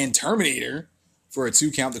delivers a Van Terminator for a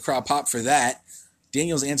 2 count. The crowd popped for that.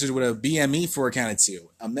 Daniels answers with a BME for a count of 2.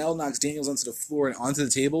 Amell knocks Daniels onto the floor and onto the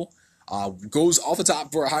table. Goes off the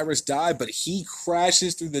top for a high-risk dive, but he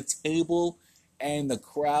crashes through the table, and the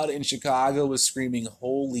crowd in Chicago was screaming,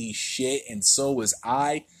 "Holy shit," and so was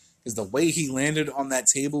I, because the way he landed on that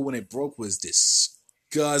table when it broke was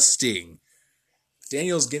disgusting.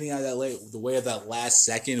 Daniels getting out of that the way of that last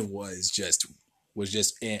second was just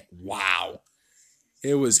wow.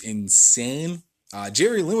 It was insane.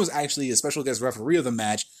 Jerry Lynn was actually a special guest referee of the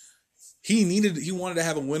match. He wanted to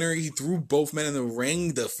have a winner. He threw both men in the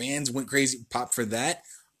ring. The fans went crazy, popped for that.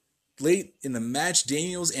 Late in the match,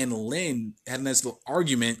 Daniels and Lynn had a nice little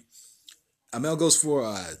argument. Amell goes for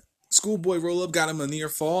a schoolboy roll-up, got him a near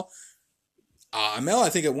fall. Amell, I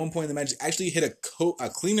think at one point in the match, actually hit a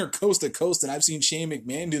cleaner coast-to-coast than I've seen Shane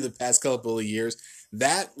McMahon do the past couple of years.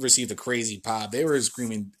 That received a crazy pop. They were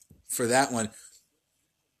screaming for that one.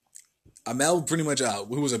 Amell pretty much,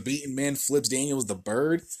 who was a beaten man, flips Daniels the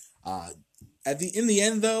bird. In the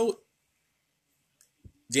end, though,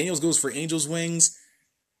 Daniels goes for Angel's Wings.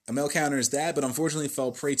 Amell counters that, but unfortunately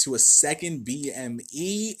fell prey to a second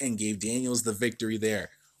BME and gave Daniels the victory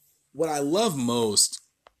there. What I love most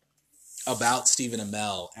about Stephen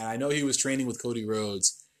Amell, and I know he was training with Cody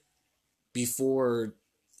Rhodes before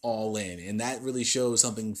All In, and that really shows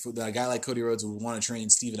something for that a guy like Cody Rhodes would want to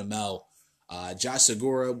train Stephen Amell. Josh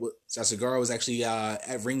Segura was actually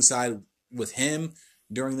at ringside with him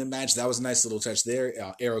during the match. That was a nice little touch there.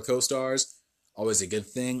 Arrow co-stars, always a good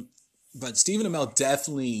thing. But Stephen Amell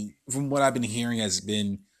definitely, from what I've been hearing, has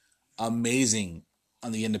been amazing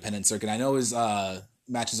on the independent circuit. I know his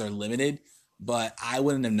matches are limited, but I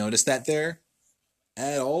wouldn't have noticed that there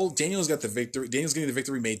at all. Daniels got the victory. Daniels getting the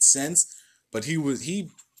victory made sense, but he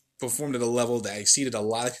performed at a level that exceeded a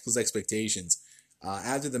lot of people's expectations.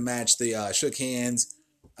 After the match, they shook hands.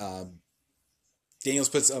 Daniels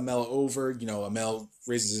puts Amell over. Amell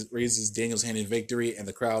raises Daniels' hand in victory, and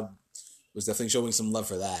the crowd was definitely showing some love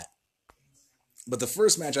for that. But the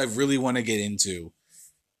first match I really want to get into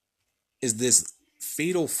is this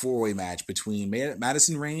fatal 4-way match between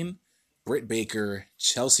Madison Rayne, Britt Baker,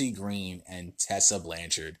 Chelsea Green, and Tessa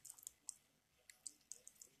Blanchard.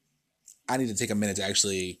 I need to take a minute to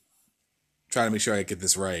actually try to make sure I get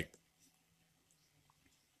this right.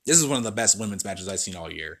 This is one of the best women's matches I've seen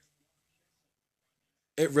all year.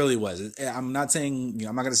 It really was. I'm not saying,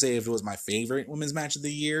 I'm not going to say if it was my favorite women's match of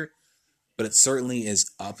the year, but it certainly is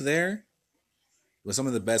up there with some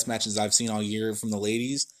of the best matches I've seen all year from the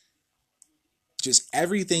ladies. Just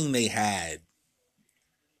everything they had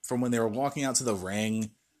from when they were walking out to the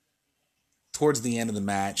ring towards the end of the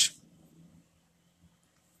match.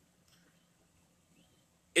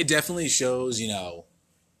 It definitely shows,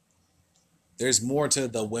 there's more to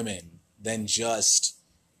the women than just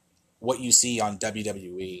what you see on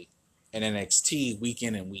WWE and NXT week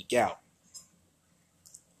in and week out.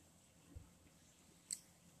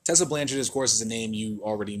 Tessa Blanchard, of course, is a name you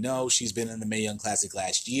already know. She's been in the Mae Young Classic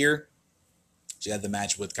last year. She had the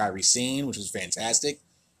match with Kairi Sane, which was fantastic.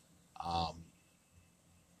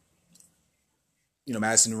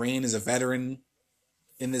 Madison Rayne is a veteran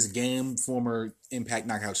in this game, former Impact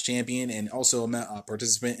Knockouts champion, and also a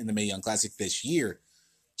participant in the Mae Young Classic this year.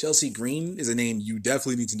 Chelsea Green is a name you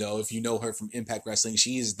definitely need to know if you know her from Impact Wrestling.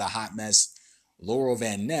 She is the hot mess Laurel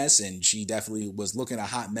Van Ness, and she definitely was looking a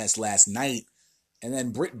hot mess last night. And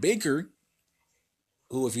then Britt Baker,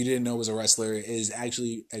 who, if you didn't know, was a wrestler, is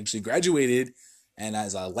actually graduated and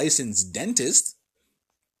as a licensed dentist.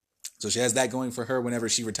 So she has that going for her whenever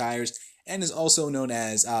she retires, and is also known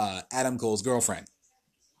as Adam Cole's girlfriend.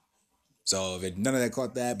 So if none of that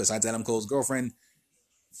caught that, besides Adam Cole's girlfriend,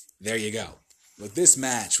 there you go. But this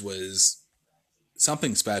match was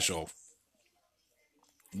something special.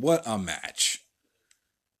 What a match.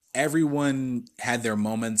 Everyone had their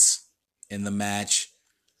moments in the match.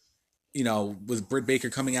 With Britt Baker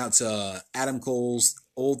coming out to Adam Cole's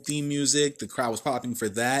old theme music, the crowd was popping for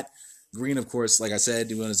that. Green, of course, like I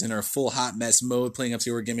said, was in her full hot mess mode, playing up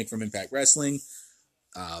to her gimmick from Impact Wrestling.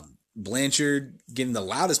 Blanchard getting the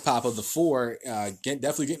loudest pop of the four,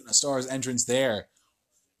 definitely getting a star's entrance there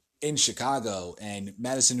in Chicago. And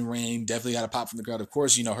Madison Rayne definitely got a pop from the crowd. Of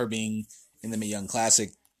course, her being in the Mae Young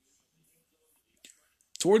Classic.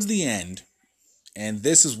 Towards the end, and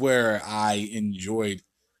this is where I enjoyed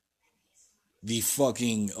the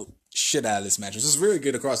fucking shit out of this match. This is really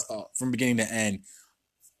good across from beginning to end.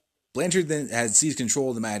 Blanchard then has seized control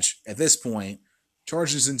of the match at this point,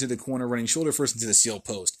 charges into the corner, running shoulder first into the steel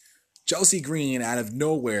post. Chelsea Green, out of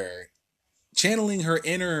nowhere, channeling her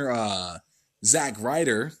inner Zack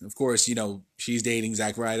Ryder, of course, she's dating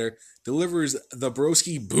Zack Ryder, delivers the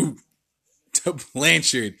broski boot to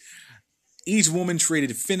Blanchard. Each woman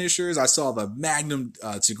traded finishers. I saw the Magnum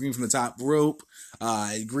to Green from the top rope.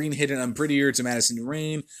 Green hit an unprettier to Madison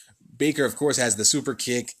Rayne. Baker, of course, has the super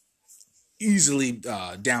kick. Easily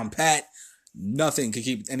down pat. Nothing could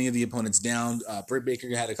keep any of the opponents down. Britt Baker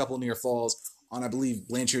had a couple near falls on, I believe,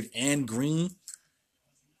 Blanchard and Green.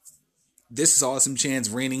 This is awesome chants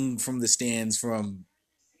raining from the stands from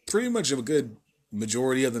pretty much a good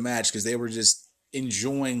majority of the match because they were just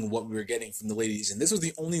enjoying what we were getting from the ladies. And this was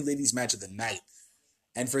the only ladies match of the night.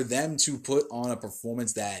 And for them to put on a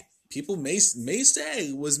performance that people may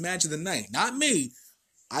say was match of the night. Not me.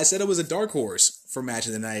 I said it was a dark horse for match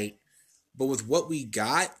of the night. But with what we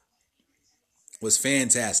got was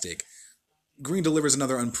fantastic. Green delivers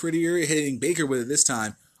another unprettier, hitting Baker with it this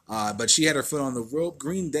time. But she had her foot on the rope.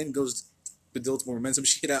 Green then builds more momentum.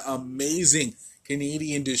 She hit an amazing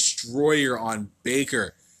Canadian Destroyer on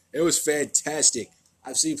Baker. It was fantastic.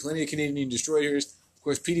 I've seen plenty of Canadian Destroyers. Of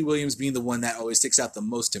course, Petey Williams being the one that always sticks out the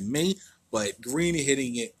most to me. But Green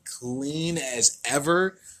hitting it clean as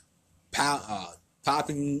ever.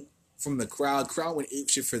 Popping from the crowd. Crowd went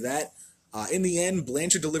apeshit for that. In the end,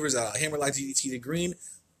 Blanchard delivers a hammerlock DDT to Green,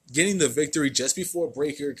 getting the victory just before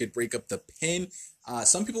Baker could break up the pin.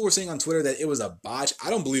 Some people were saying on Twitter that it was a botch. I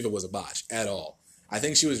don't believe it was a botch at all. I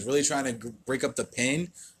think she was really trying to break up the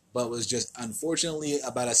pin, but was just unfortunately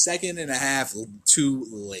about a second and a half too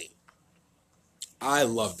late. I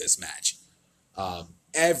love this match.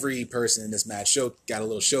 Every person in this match got a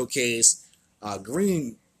little showcase.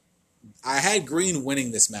 Green, I had Green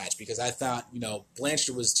winning this match because I thought,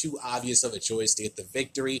 Blanchard was too obvious of a choice to get the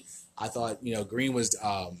victory. I thought, Green was,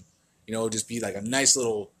 just be like a nice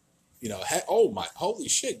little, holy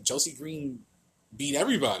shit, Chelsea Green beat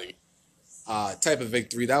everybody type of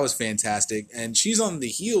victory. That was fantastic. And she's on the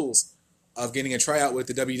heels of getting a tryout with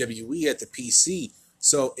the WWE at the PC.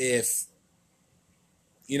 So if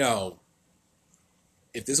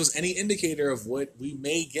this was any indicator of what we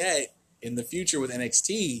may get in the future with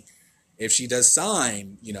NXT, if she does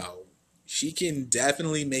sign, she can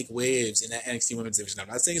definitely make waves in that NXT Women's Division. I'm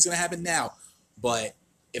not saying it's going to happen now, but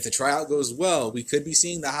if the tryout goes well, we could be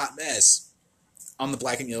seeing the hot mess on the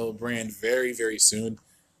Black and Yellow brand very, very soon.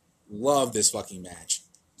 Love this fucking match.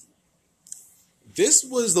 This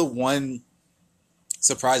was the one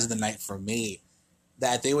surprise of the night for me,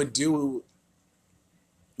 that they would do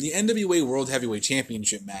the NWA World Heavyweight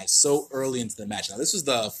Championship match so early into the match. Now, this was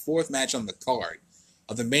the fourth match on the card,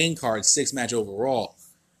 of the main card, 6 match overall.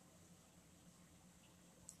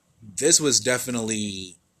 This was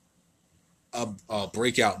definitely a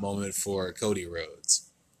breakout moment for Cody Rhodes.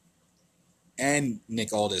 And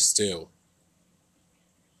Nick Aldis, too.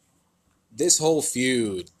 This whole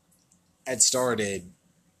feud had started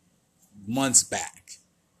months back,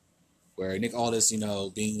 where Nick Aldis,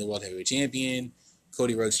 being the World Heavyweight Champion,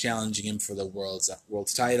 Cody Rhodes challenging him for the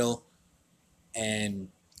world's title, and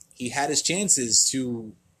he had his chances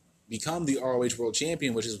to become the ROH World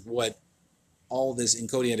Champion, which is what Aldis and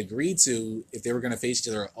Cody had agreed to if they were going to face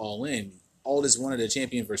each other all in. Aldis wanted a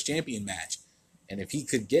champion versus champion match, and if he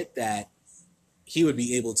could get that, he would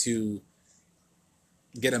be able to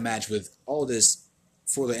get a match with Aldis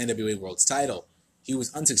for the NWA World's title. He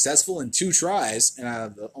was unsuccessful in 2 tries,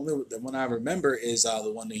 and the one I remember is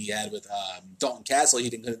the one that he had with Dalton Castle. He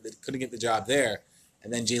couldn't get the job there,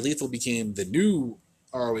 and then Jay Lethal became the new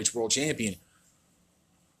ROH World Champion.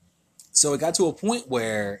 So it got to a point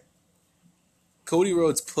where Cody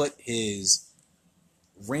Rhodes put his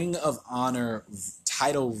Ring of Honor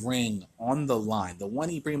title ring on the line, the one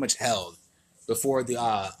he pretty much held before the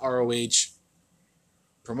ROH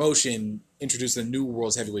promotion introduced the new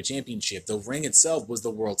World's Heavyweight Championship. The ring itself was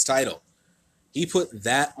the world's title. He put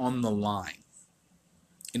that on the line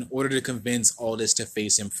in order to convince Aldis to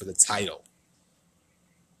face him for the title.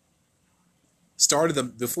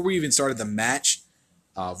 Before we even started the match,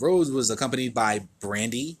 Rhodes was accompanied by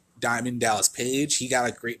Brandy, Diamond Dallas Page. He got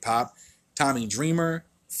a great pop. Tommy Dreamer,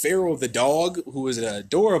 Pharaoh the dog, who is an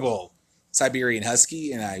adorable Siberian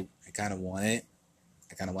Husky, and I kind of want it.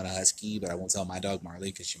 I kind of want a Husky, but I won't tell my dog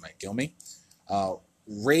Marley because she might kill me.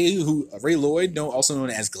 Ray Lloyd, also known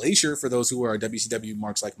as Glacier, for those who are WCW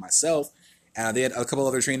marks like myself. They had a couple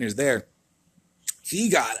other trainers there. He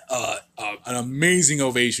got an amazing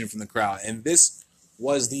ovation from the crowd, and this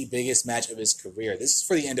was the biggest match of his career. This is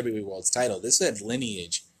for the NWA World's title. This had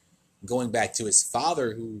lineage going back to his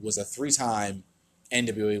father, who was a 3-time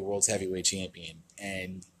NWA World's Heavyweight Champion.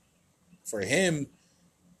 And for him,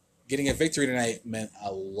 getting a victory tonight meant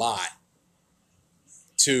a lot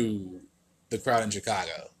to the crowd in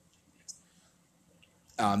Chicago.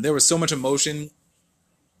 There was so much emotion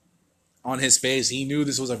on his face. He knew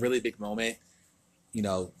this was a really big moment. You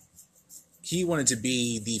know, he wanted to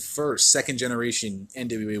be the first second-generation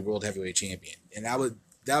NWA World Heavyweight Champion. And that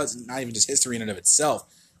was not even just history in and of itself.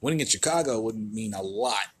 Winning in Chicago would mean a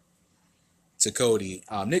lot to Cody.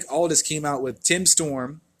 Nick Aldis came out with Tim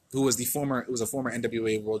Storm, who was a former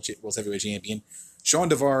NWA World Heavyweight Champion, Sean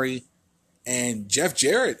Daivari, and Jeff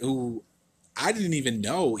Jarrett, who I didn't even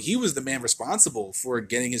know he was the man responsible for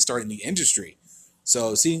getting his start in the industry.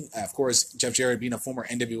 So seeing, of course, Jeff Jarrett being a former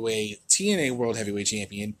NWA TNA World Heavyweight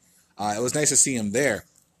Champion, it was nice to see him there.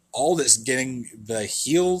 Aldis getting the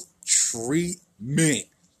heel treatment,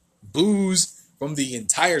 boos from the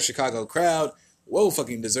entire Chicago crowd. Well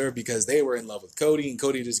fucking deserved, because they were in love with Cody, and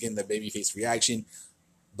Cody just getting the babyface reaction.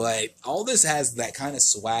 But Aldis has that kind of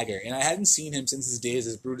swagger, and I hadn't seen him since his days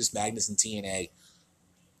as Brutus Magnus in TNA.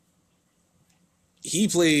 He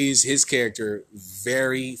plays his character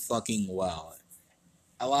very fucking well.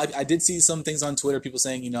 I did see some things on Twitter, people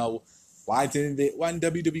saying, why didn't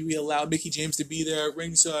WWE allow Mickie James to be there at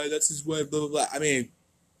ringside? That's his way, blah, blah, blah. I mean,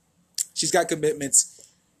 she's got commitments.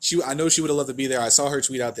 I know she would have loved to be there. I saw her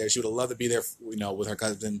tweet out there. She would have loved to be there, with her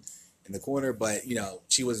cousin in the corner. But,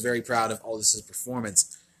 she was very proud of Aldis'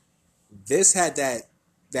 performance. This had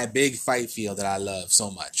that big fight feel that I love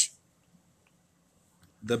so much.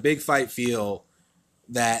 The big fight feel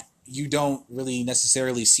that you don't really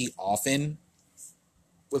necessarily see often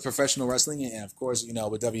with professional wrestling. And, of course,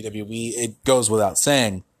 with WWE, it goes without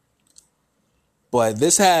saying. But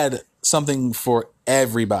this had something for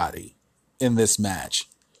everybody in this match.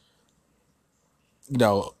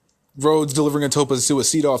 Rhodes delivering a tope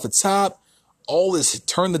suicida off the top. All this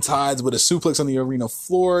turned the tides with a suplex on the arena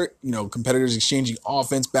floor. Competitors exchanging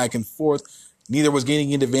offense back and forth. Neither was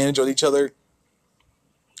gaining an advantage on each other.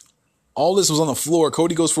 All this was on the floor.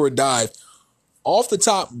 Cody goes for a dive off the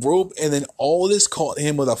top rope, and then Aldis caught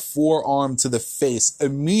him with a forearm to the face.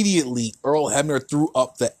 Immediately, Earl Hebner threw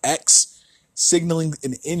up the X, signaling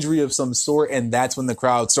an injury of some sort, and that's when the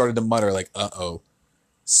crowd started to mutter, like, uh-oh,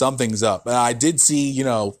 something's up. But I did see,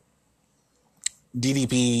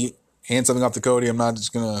 DDP hand something off to Cody. I'm not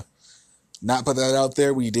just going to not put that out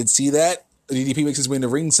there. We did see that. DDP makes his way into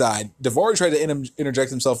ringside. Daivari tried to interject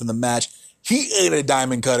himself in the match. He ate a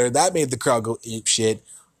diamond cutter. That made the crowd go ape shit.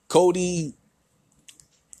 Cody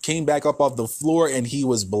came back up off the floor, and he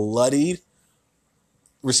was bloodied.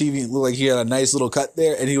 Looked like he had a nice little cut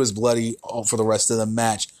there, and he was bloody all for the rest of the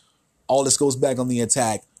match. Aldis goes back on the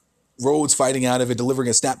attack. Rhodes fighting out of it, delivering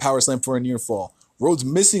a snap power slam for a near fall. Rhodes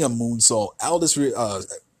missing a moonsault. Aldis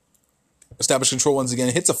established control once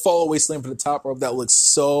again. Hits a fall-away slam for the top rope. That looks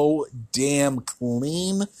so damn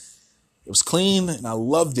clean. It was clean, and I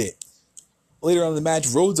loved it. Later on in the match,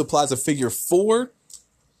 Rhodes applies a figure 4.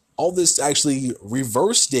 Aldis actually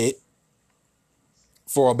reversed it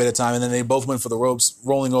for a bit of time, and then they both went for the ropes,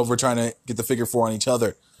 rolling over, trying to get the figure 4 on each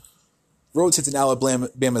other. Rhodes hits an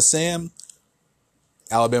Alabama Slam.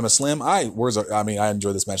 I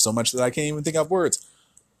enjoyed this match so much that I can't even think of words.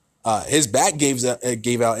 His back gave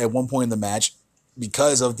out at one point in the match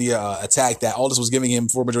because of the attack that Aldis was giving him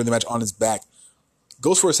for majority of the match on his back.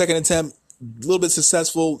 Goes for a second attempt, little bit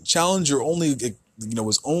successful. Challenger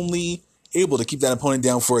was only able to keep that opponent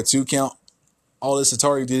down for a 2 count. Aldis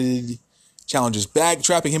Atari did Challenger's back,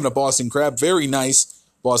 trapping him in a Boston Crab. Very nice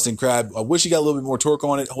Boston Crab. I wish he got a little bit more torque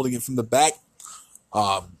on it, holding it from the back.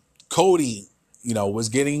 Cody, was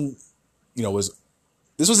getting,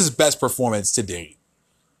 this was his best performance to date.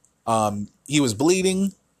 He was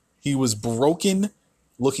bleeding. He was broken,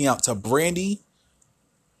 looking out to Brandy,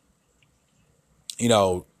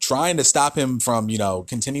 trying to stop him from,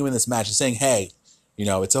 continuing this match and saying, hey,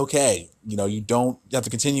 it's okay. You don't have to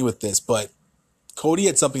continue with this. But Cody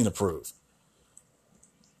had something to prove.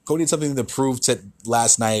 Cody had something to prove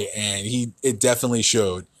last night, and it definitely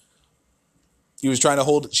showed. She was trying to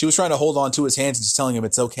hold on to his hands and just telling him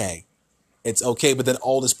it's okay. It's okay. But then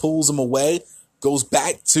Aldis pulls him away, goes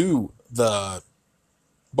back to the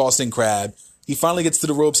Boston Crab. He finally gets to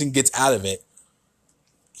the ropes and gets out of it.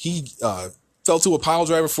 He fell to a pile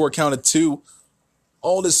driver for a count of 2.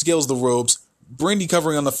 Aldis scales the ropes. Brandy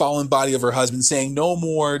covering on the fallen body of her husband, saying, no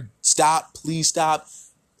more, stop, please stop.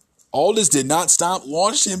 Aldis did not stop,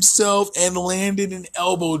 launched himself, and landed an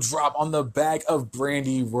elbow drop on the back of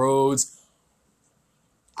Brandy Rhodes.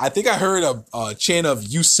 I think I heard a chant of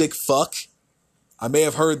 "you sick fuck." I may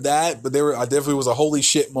have heard that, but I definitely was a holy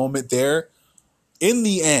shit moment there. In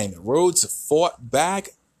the end, Rhodes fought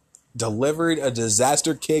back, delivered a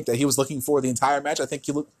disaster kick that he was looking for the entire match. I think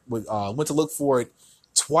he went to look for it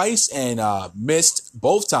twice and missed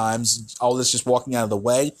both times. Aldis just walking out of the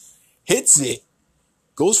way. Hits it.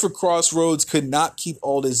 Goes for Crossroads. Could not keep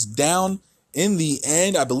Aldis down. In the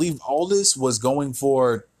end, I believe Aldis was going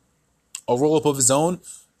for a roll-up of his own.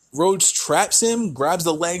 Rhodes traps him, grabs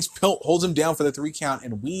the legs, holds him down for the 3 count,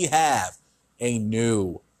 and we have a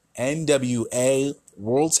new NWA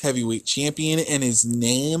World's Heavyweight Champion, and his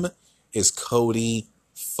name is Cody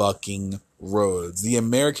fucking Rhodes. The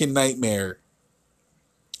American Nightmare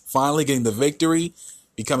finally getting the victory,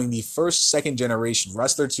 becoming the first second-generation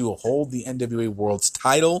wrestler to hold the NWA World's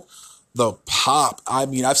title. The pop,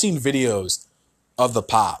 I've seen videos of the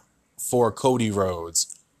pop for Cody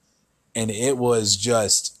Rhodes, and it was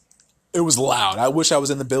loud. I wish I was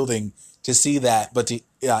in the building to see that, but to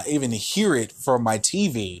even hear it from my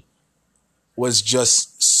TV was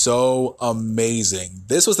just so amazing.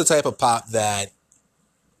 This was the type of pop that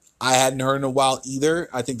I hadn't heard in a while either.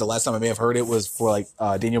 I think the last time I may have heard it was for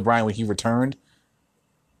Daniel Bryan when he returned.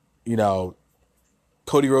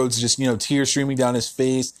 Cody Rhodes just, tears streaming down his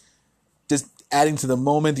face, just adding to the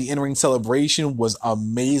moment. The in-ring celebration was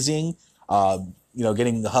amazing.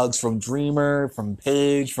 Getting the hugs from Dreamer, from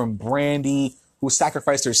Paige, from Brandy, who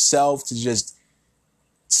sacrificed herself to just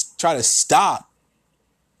try to stop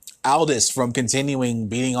Aldis from continuing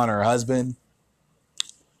beating on her husband.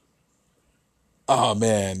 Oh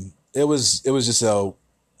man, it was just so,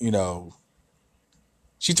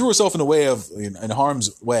 she threw herself in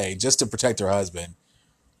harm's way just to protect her husband.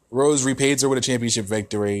 Rose repays her with a championship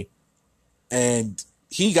victory, and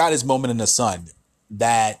he got his moment in the sun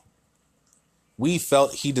that we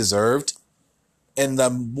felt he deserved. And the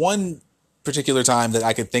one particular time that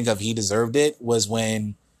I could think of he deserved it was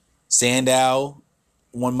when Sandow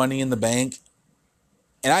won Money in the Bank.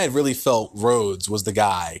 And I had really felt Rhodes was the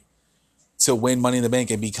guy to win Money in the Bank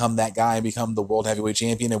and become that guy and become the World Heavyweight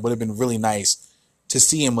Champion. It would have been really nice to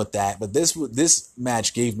see him with that. But this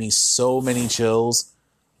match gave me so many chills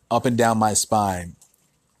up and down my spine.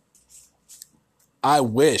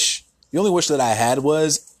 The only wish that I had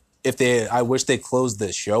was I wish they closed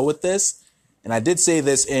the show with this. And I did say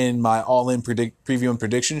this in my All-In preview and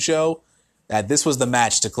prediction show, that this was the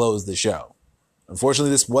match to close the show.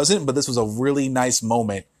 Unfortunately, this wasn't, but this was a really nice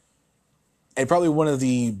moment. And probably one of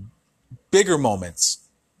the bigger moments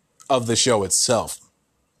of the show itself.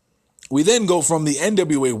 We then go from the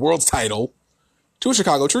NWA World title to a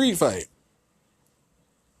Chicago Street fight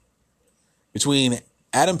between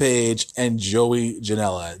Adam Page and Joey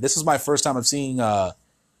Janela. This was my first time of seeing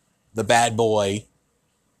the bad boy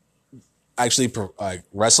actually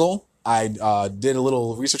wrestle. I did a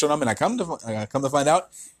little research on him, and I come to find out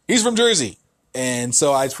he's from Jersey. And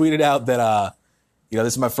so I tweeted out that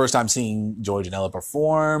this is my first time seeing Joey Janela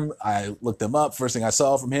perform. I looked him up. First thing I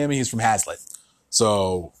saw from him, he's from Hazlitt.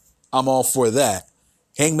 So I'm all for that.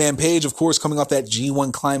 Hangman Page, of course, coming off that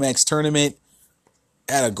G1 Climax tournament,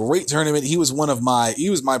 had a great tournament. He was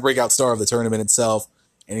my breakout star of the tournament itself.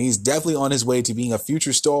 And he's definitely on his way to being a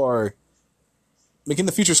future star, making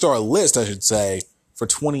the future star list, I should say, for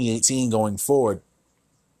 2018 going forward.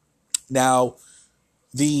 Now,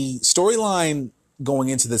 the storyline going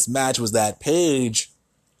into this match was that Page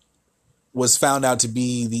was found out to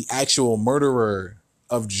be the actual murderer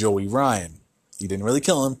of Joey Ryan. He didn't really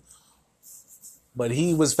kill him, but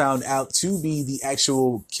he was found out to be the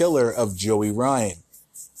actual killer of Joey Ryan.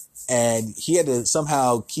 And he had to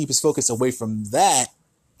somehow keep his focus away from that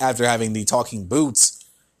after having the talking boots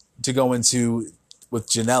to go into with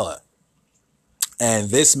Janela. And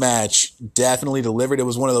this match definitely delivered. It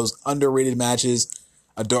was one of those underrated matches.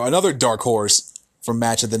 Another dark horse for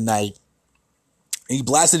match of the night. He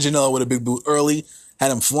blasted Janela with a big boot early,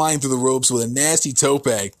 had him flying through the ropes with a nasty tope.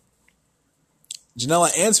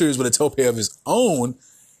 Janela answers with a tope of his own,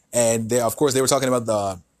 and they were talking about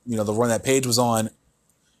the run that Paige was on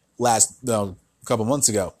a couple months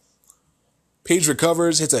ago. Paige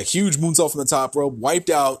recovers, hits a huge moonsault from the top rope,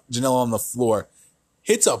 wiped out Janela on the floor,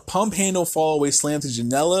 hits a pump handle fallaway slam to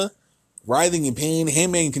Janela, writhing in pain.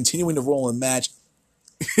 Hangman continuing to roll in the match.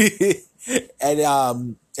 And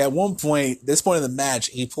at this point in the match,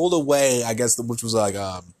 he pulled away, I guess, which was like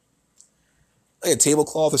a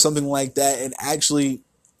tablecloth or something like that, and actually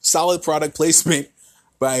solid product placement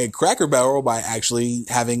by Cracker Barrel by actually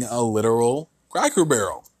having a literal Cracker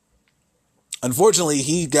Barrel. Unfortunately,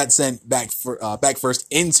 he got sent back first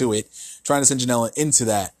into it, trying to send Janela into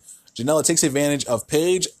that. Janela takes advantage of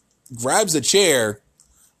Paige, grabs a chair,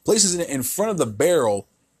 places it in front of the barrel,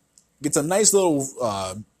 gets a nice little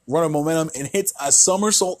run of momentum, and hits a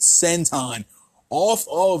somersault senton off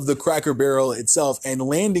of the Cracker Barrel itself and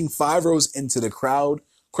landing 5 rows into the crowd.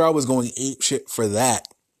 Crowd was going ape shit for that.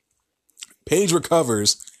 Paige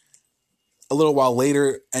recovers a little while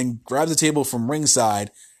later and grabs a table from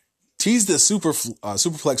ringside, tees the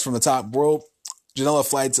superplex from the top rope. Janela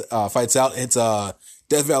fights out, hits a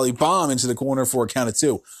Death Valley bomb into the corner for a count of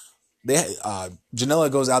 2.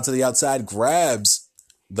 Janela goes out to the outside, grabs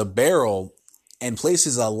the barrel, and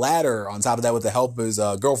places a ladder on top of that with the help of his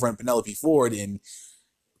girlfriend, Penelope Ford, and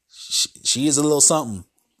she is a little something.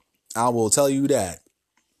 I will tell you that.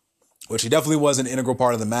 But she definitely was an integral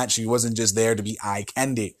part of the match. She wasn't just there to be eye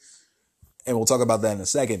candy. And we'll talk about that in a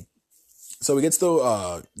second. So he gets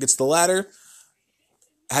the ladder,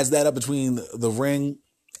 has that up between the ring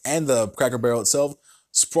and the Cracker Barrel itself.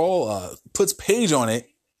 Sprawl puts Paige on it,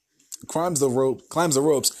 climbs the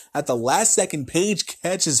ropes. At the last second, Paige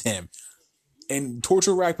catches him in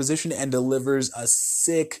torture rack position and delivers a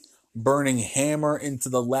sick burning hammer into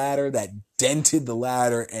the ladder that dented the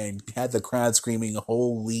ladder and had the crowd screaming,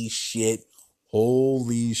 "Holy shit!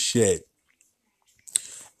 Holy shit!"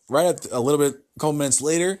 A couple minutes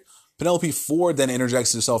later, Penelope Ford then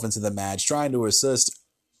interjects herself into the match, trying to assist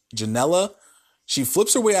Janela. She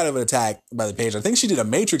flips her way out of an attack by the Paige. I think she did a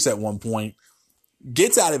Matrix at one point.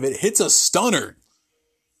 Gets out of it, hits a stunner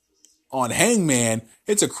on Hangman,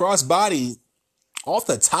 hits a crossbody off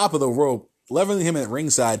the top of the rope, leveling him at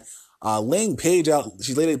ringside, laying Paige out.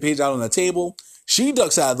 She laid Paige out on the table. She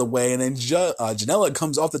ducks out of the way, and then Janela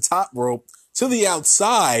comes off the top rope to the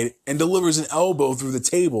outside and delivers an elbow through the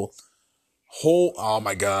table. Oh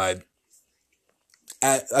my God.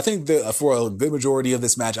 I think that for a good majority of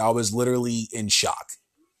this match, I was literally in shock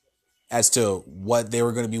as to what they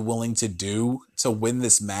were going to be willing to do to win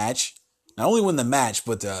this match. Not only win the match,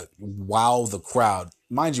 but to wow the crowd.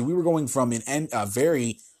 Mind you, we were going from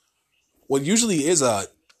what usually is a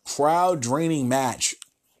crowd-draining match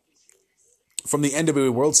from the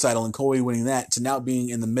NWA World title and Cody winning that to now being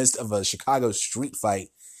in the midst of a Chicago street fight.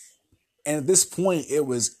 And at this point, it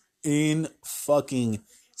was fucking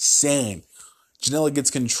insane. Janela gets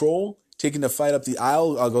control, taking the fight up the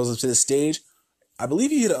aisle, goes up to the stage. I believe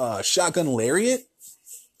he hit a shotgun lariat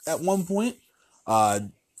at one point.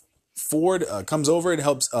 Ford comes over and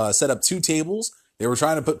helps set up 2 tables. They were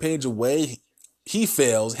trying to put Paige away. He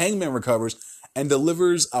fails. Hangman recovers and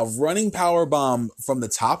delivers a running power bomb from the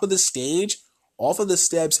top of the stage, off of the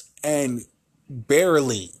steps, and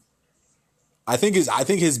barely. I think his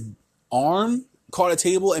arm caught a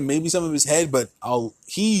table and maybe some of his head, but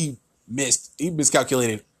he missed. He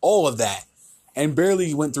miscalculated all of that and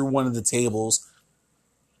barely went through one of the tables.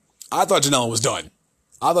 I thought Janela was done.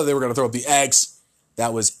 I thought they were going to throw up the X.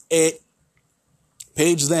 That was it.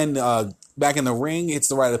 Paige then back in the ring, hits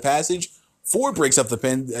the rite of passage. Ford breaks up the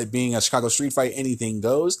pin. Being a Chicago street fight, anything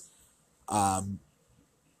goes.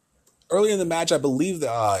 Early in the match, I believe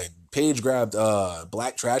Paige grabbed a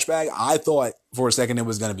black trash bag. I thought for a second it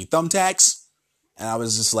was going to be thumbtacks. And I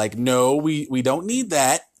was just like, no, we don't need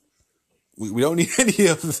that. We don't need any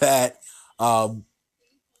of that.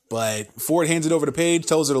 But Ford hands it over to Paige,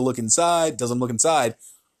 tells her to look inside, doesn't look inside,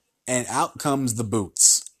 and out comes the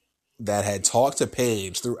boots that had talked to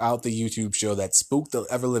Paige throughout the YouTube show that spooked the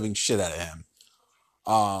ever-living shit out of him.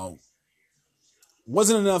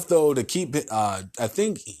 Wasn't enough, though, to keep it. I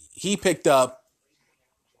think he picked up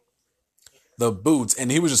the boots,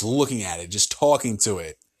 and he was just looking at it, just talking to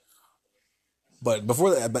it. But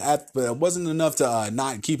before that, but it wasn't enough to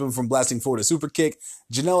not keep him from blasting forward a super kick.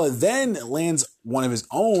 Janela then lands one of his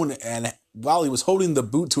own, and while he was holding the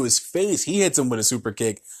boot to his face, he hits him with a super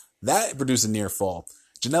kick. That produced a near fall.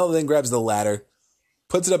 Janela then grabs the ladder,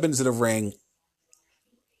 puts it up into the ring.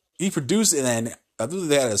 He produced, and then I think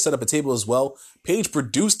they had to set up a table as well. Paige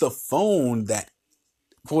produced the phone that,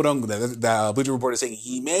 quote unquote, that Bleacher Report is saying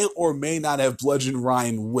he may or may not have bludgeoned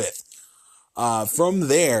Ryan with. From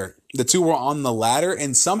there, the two were on the ladder,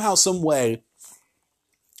 and somehow, some way,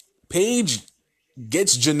 Paige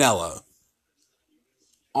gets Janela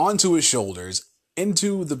onto his shoulders,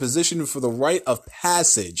 into the position for the rite of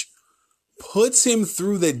passage, puts him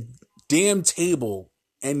through the damn table,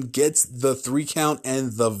 and gets the 3 count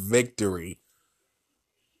and the victory.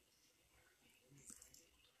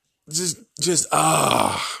 That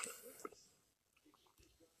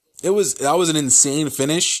was an insane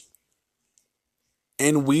finish,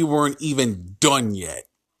 and we weren't even done yet.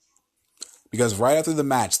 Because right after the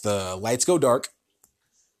match, the lights go dark.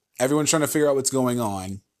 Everyone's trying to figure out what's going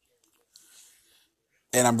on.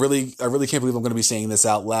 And I really can't believe I'm going to be saying this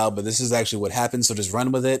out loud, but this is actually what happened, so just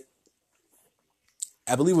run with it.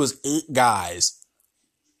 I believe it was 8 guys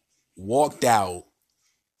walked out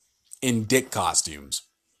in dick costumes.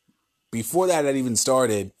 Before that had even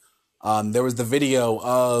started, there was the video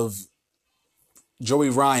of Joey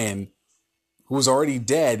Ryan, who was already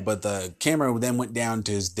dead, but the camera then went down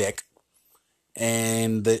to his dick,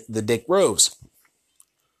 and the dick rose.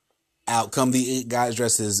 Out come the 8 guys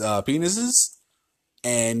dressed as penises,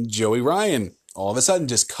 and Joey Ryan all of a sudden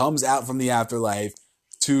just comes out from the afterlife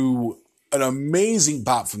to an amazing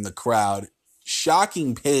pop from the crowd,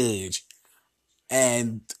 shocking Paige,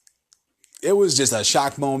 and it was just a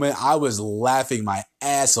shock moment. I was laughing my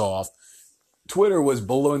ass off. Twitter was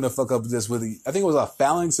blowing the fuck up this with, I think it was a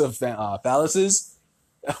phalanx of phalluses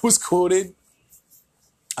that was quoted.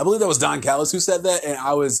 I believe that was Don Callis who said that, and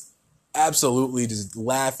I was absolutely just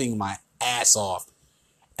laughing my ass off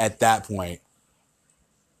at that point.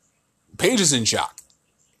 Paige is in shock.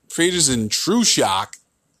 Paige is in true shock.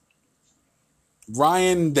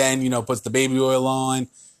 Ryan then, puts the baby oil on,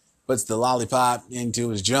 puts the lollipop into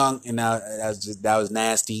his junk, and now that was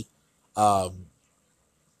nasty.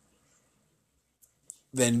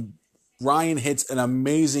 Then Ryan hits an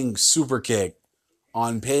amazing super kick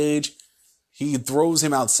on Paige. He throws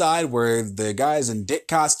him outside where the guys in dick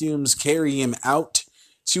costumes carry him out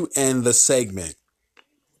to end the segment.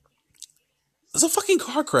 It's a fucking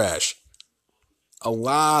car crash. A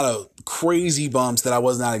lot of crazy bumps that I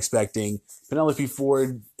was not expecting. Penelope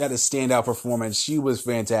Ford had a standout performance. She was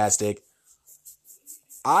fantastic.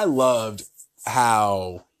 I loved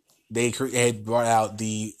how they had brought out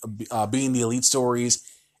the Being the Elite stories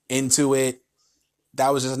into it. That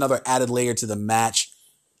was just another added layer to the match.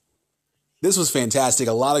 This was fantastic.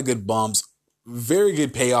 A lot of good bumps. Very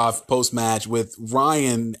good payoff post-match with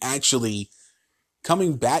Ryan actually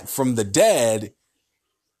coming back from the dead,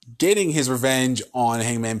 getting his revenge on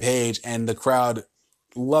Hangman Page, and the crowd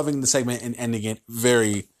loving the segment and ending it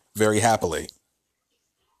very, very happily.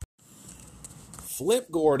 Flip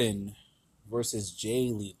Gordon versus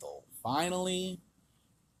Jay Lethal. Finally,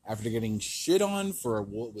 after getting shit on for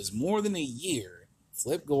what was more than a year,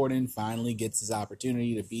 Flip Gordon finally gets his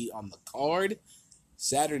opportunity to be on the card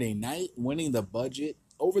Saturday night, winning the budget,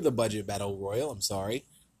 over the budget battle royal,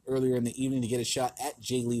 earlier in the evening to get a shot at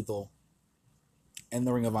Jay Lethal and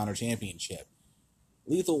the Ring of Honor Championship.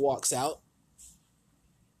 Lethal walks out.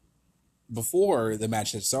 Before the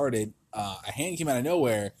match had started, a hand came out of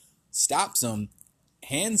nowhere, stops him,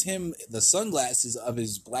 hands him the sunglasses of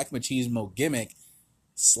his Black Machismo gimmick,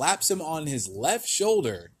 slaps him on his left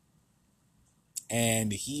shoulder,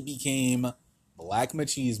 and he became Black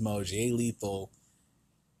Machismo, Jay Lethal.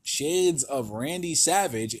 Shades of Randy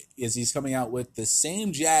Savage, as he's coming out with the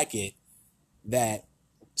same jacket that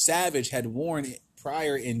Savage had worn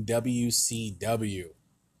prior in WCW.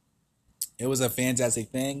 It was a fantastic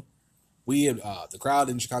thing. The crowd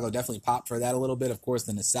in Chicago definitely popped for that a little bit. Of course,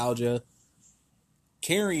 the nostalgia.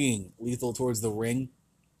 Carrying Lethal towards the ring.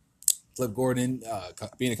 Flip Gordon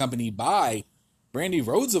being accompanied by Brandy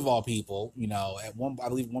Rhodes of all people. At one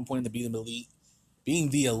point in the Being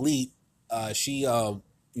the Elite, she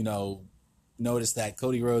noticed that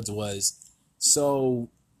Cody Rhodes was so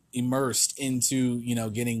immersed into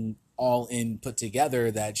getting all in put together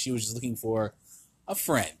that she was just looking for a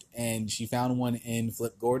friend, and she found one in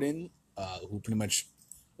Flip Gordon, who pretty much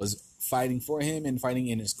was fighting for him and fighting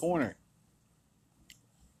in his corner.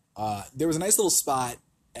 There was a nice little spot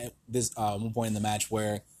at this one point in the match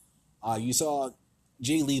where you saw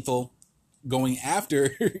Jay Lethal going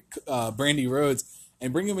after Brandy Rhodes,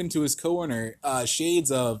 and bring him into his corner.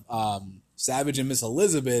 Shades of Savage and Miss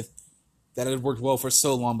Elizabeth that had worked well for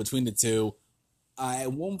so long between the two.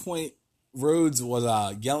 At one point, Rhodes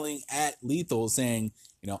was yelling at Lethal, saying,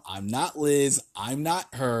 I'm not Liz, I'm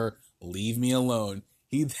not her, leave me alone.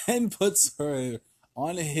 He then puts her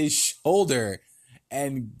on his shoulder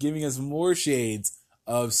and giving us more shades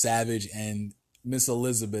of Savage and Miss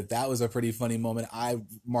Elizabeth. That was a pretty funny moment. I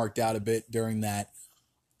marked out a bit during that.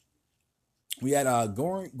 We had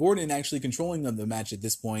Gordon actually controlling the match at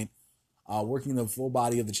this point, working the full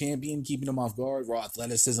body of the champion, keeping him off guard. Raw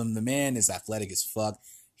athleticism. The man is athletic as fuck.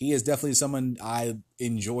 He is definitely someone I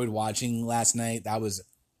enjoyed watching last night. That was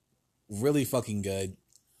really fucking good.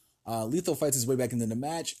 Lethal fights his way back into the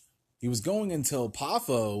match. He was going until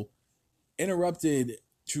Pafo interrupted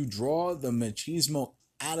to draw the machismo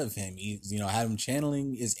out of him. He, had him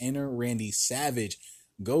channeling his inner Randy Savage.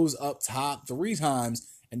 Goes up top 3 times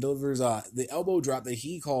and delivers the elbow drop that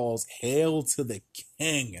he calls "Hail to the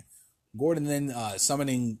King." Gordon then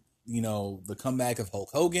summoning, the comeback of Hulk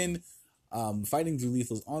Hogan, fighting through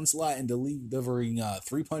Lethal's onslaught and delivering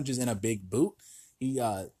 3 punches and a big boot. He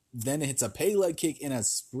then hits a pay leg kick and a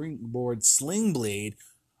springboard sling blade.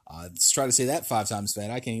 Let's try to say that 5 times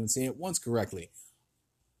fast. I can't even say it once correctly.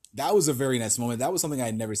 That was a very nice moment. That was something I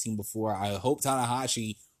had never seen before. I hope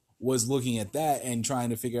Tanahashi was looking at that and trying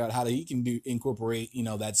to figure out how he can incorporate,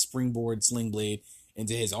 that springboard sling blade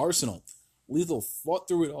into his arsenal. Lethal fought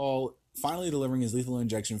through it all, finally delivering his lethal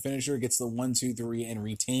injection finisher, gets the 1-2-3 and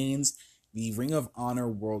retains the Ring of Honor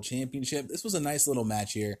World Championship. This was a nice little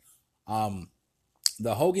match here.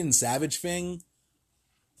 The Hogan Savage thing,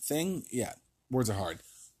 yeah, words are hard.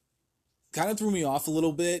 Kind of threw me off a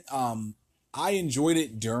little bit. I enjoyed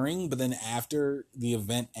it during, but then after the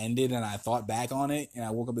event ended and I thought back on it and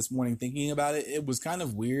I woke up this morning thinking about it, it was kind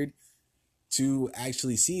of weird to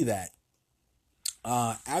actually see that.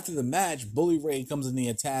 After the match, Bully Ray comes in the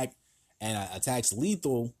attack and attacks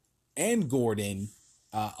Lethal and Gordon,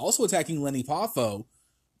 also attacking Lenny Poffo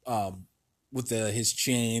with his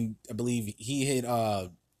chain. I believe he hit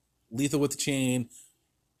Lethal with the chain,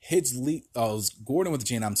 hits Gordon with the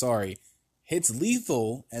chain, I'm sorry. Hits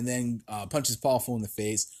Lethal and then punches Poffo in the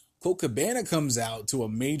face. Colt Cabana comes out to a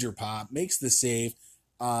major pop, makes the save,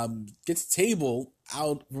 gets a table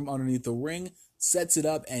out from underneath the ring, sets it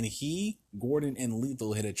up, and Gordon, and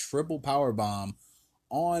Lethal hit a triple power bomb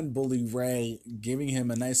on Bully Ray, giving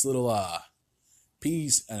him a nice little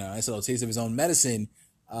piece, a nice little taste of his own medicine.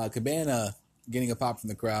 Cabana getting a pop from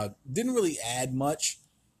the crowd. Didn't really add much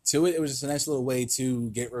to it. It was just a nice little way to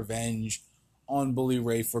get revenge on Bully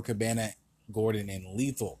Ray for Cabana, Gordon, and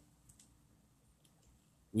Lethal.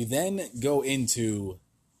 We then go into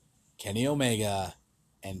Kenny Omega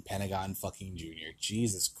and Pentagon fucking Jr.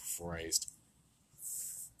 Jesus Christ.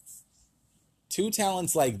 2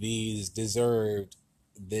 talents like these deserved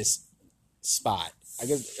this spot. I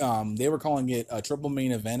guess they were calling it a triple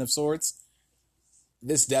main event of sorts.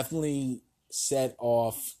 This definitely set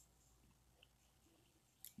off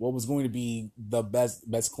what was going to be the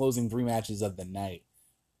best closing 3 matches of the night.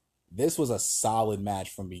 This was a solid match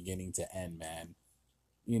from beginning to end, man.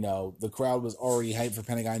 The crowd was already hyped for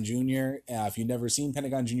Pentagon Jr. If you've never seen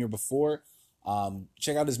Pentagon Jr. before,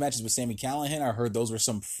 check out his matches with Sami Callihan. I heard those were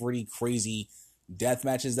some pretty crazy death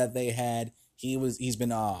matches that they had. He's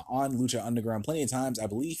been on Lucha Underground plenty of times. I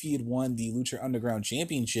believe he had won the Lucha Underground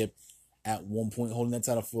Championship at one point, holding that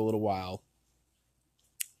title for a little while.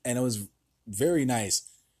 And it was very nice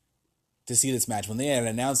to see this match. When they had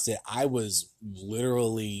announced it, I was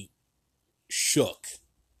literally shook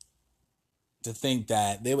to think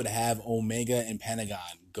that they would have Omega and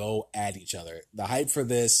Pentagon go at each other. The hype for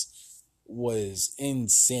this was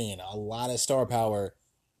insane. A lot of star power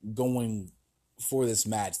going for this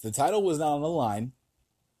match. The title was not on the line.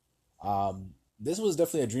 This was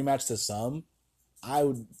definitely a dream match to some. I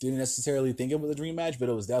didn't necessarily think it was a dream match, but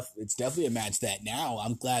it's definitely a match that now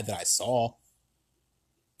I'm glad that I saw.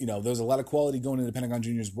 There's a lot of quality going into Pentagon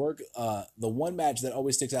Jr.'s work. The one match that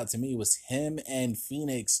always sticks out to me was him and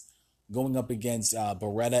Phoenix going up against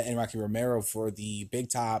Beretta and Rocky Romero for the Big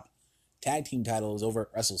Top tag team titles over at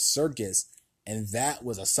Wrestle Circus. And that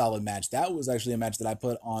was a solid match. That was actually a match that I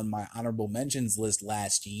put on my honorable mentions list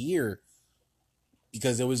last year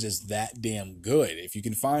because it was just that damn good. If you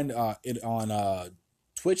can find it on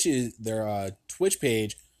their Twitch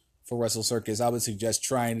page for Wrestle Circus, I would suggest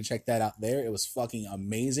trying to check that out there. It was fucking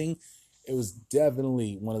amazing. It was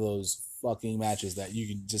definitely one of those fucking matches that you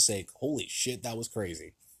can just say, holy shit, that was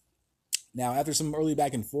crazy. Now, after some early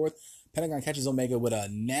back and forth, Pentagon catches Omega with a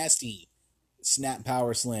nasty snap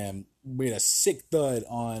power slam, made a sick thud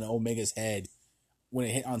on Omega's head when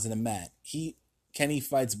it hit onto the mat. He Kenny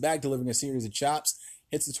fights back, delivering a series of chops,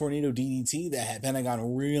 hits the tornado DDT that had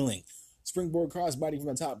Pentagon reeling. Springboard crossbody from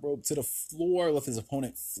the top rope to the floor, left his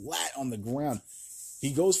opponent flat on the ground.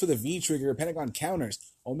 He goes for the V-trigger. Pentagon counters.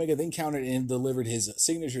 Omega then countered and delivered his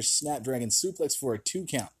signature Snapdragon suplex for a 2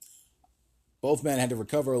 count. Both men had to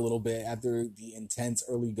recover a little bit after the intense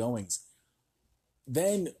early goings.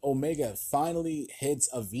 Then Omega finally hits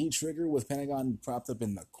a V-trigger with Pentagon propped up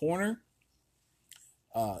in the corner.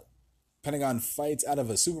 Pentagon fights out of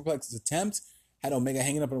a superplex attempt, had Omega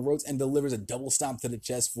hanging up on the ropes, and delivers a double stomp to the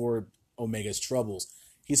chest for Omega's troubles.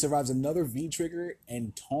 He survives another V-trigger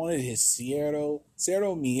and taunted his Cero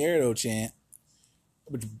Miedo chant,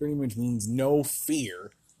 which pretty much means no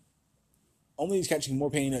fear. Only he's catching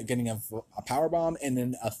more pain at getting a powerbomb and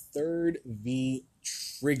then a third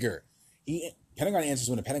V-trigger. Pentagon answers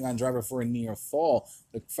with a Pentagon driver for a near fall.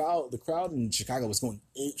 The crowd in Chicago was going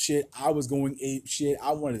ape shit. I was going ape shit.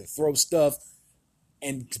 I wanted to throw stuff,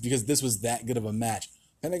 and because this was that good of a match.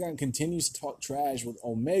 Pentagon continues to talk trash with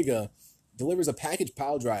Omega, delivers a package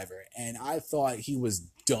pile driver, and I thought he was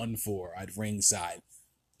done for at ringside.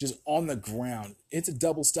 Just on the ground. It's a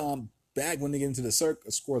double stomp back when they get into the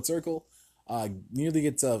squared circle. Nearly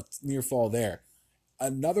gets a near fall there.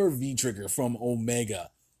 Another V-trigger from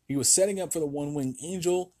Omega. He was setting up for the one-wing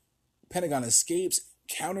angel. Pentagon escapes,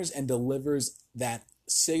 counters, and delivers that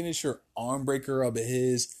signature arm breaker of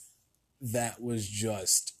his that was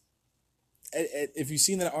just... If you've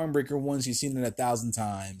seen that arm breaker once, you've seen it 1,000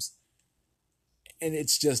 times. And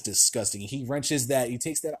it's just disgusting. He wrenches that. He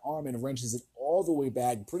takes that arm and wrenches it all the way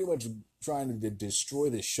back, pretty much trying to destroy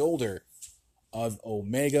the shoulder of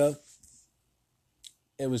Omega.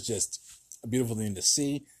 It was just a beautiful thing to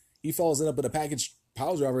see. He follows it up with a package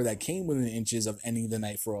pile driver that came within inches of ending the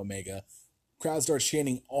night for Omega. Crowd starts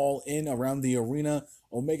chanting all in around the arena.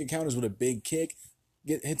 Omega counters with a big kick.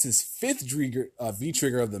 Hits his 5th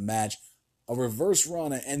V-trigger of the match. A reverse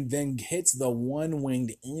Rana, and then hits the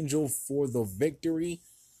one-winged angel for the victory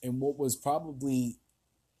in what was probably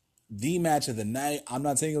the match of the night. I'm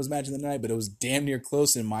not saying it was match of the night, but it was damn near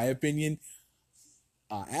close in my opinion.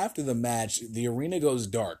 After the match, the arena goes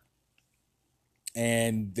dark,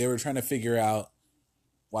 and they were trying to figure out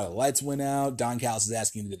why the lights went out. Don Callis is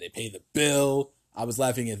asking, did they pay the bill? I was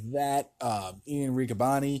laughing at that. Ian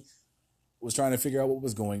Riccaboni was trying to figure out what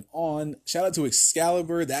was going on. Shout out to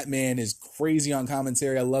Excalibur. That man is crazy on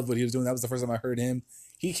commentary. I love what he was doing. That was the first time I heard him.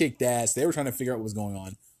 He kicked ass. They were trying to figure out what was going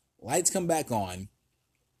on. Lights come back on.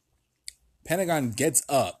 Pentagon gets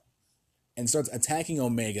up and starts attacking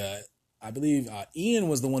Omega. I believe Ian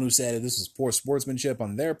was the one who said this was poor sportsmanship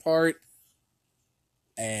on their part.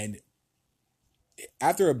 And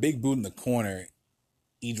after a big boot in the corner,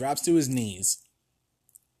 he drops to his knees,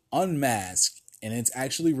 unmasked, and it's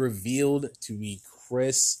actually revealed to be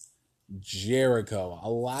Chris Jericho. A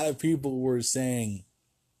lot of people were saying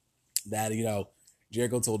that,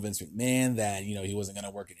 Jericho told Vince McMahon that, he wasn't going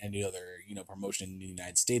to work in any other, promotion in the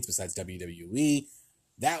United States besides WWE.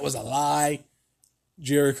 That was a lie.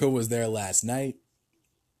 Jericho was there last night.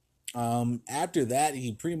 After that,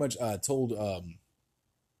 he pretty much told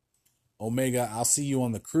Omega, I'll see you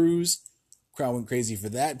on the cruise. Crowd went crazy for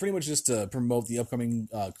that. Pretty much just to promote the upcoming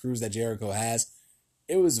cruise that Jericho has.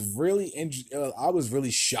 It was really I was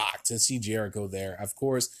really shocked to see Jericho there. Of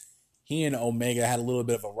course, he and Omega had a little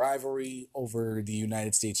bit of a rivalry over the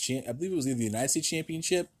United States I believe it was either the United States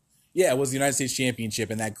Championship. Yeah, it was the United States Championship,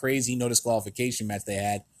 and that crazy no disqualification match they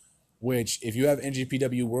had, which if you have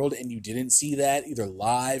NJPW World and you didn't see that either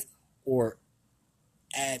live or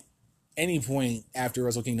at any point after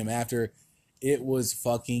Wrestle Kingdom after, it was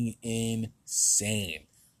fucking insane.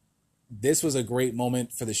 This was a great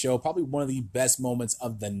moment for the show. Probably one of the best moments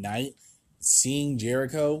of the night. Seeing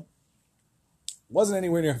Jericho wasn't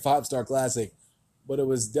anywhere near a 5-star classic, but it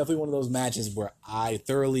was definitely one of those matches where I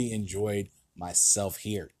thoroughly enjoyed myself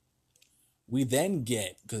here. We then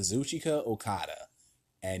get Kazuchika Okada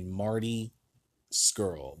and Marty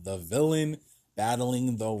Scurll, the villain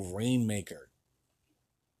battling the Rainmaker.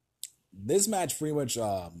 This match pretty much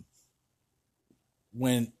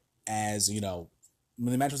went as, when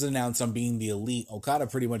the match was announced on being the Elite, Okada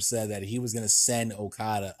pretty much said that he was going to send he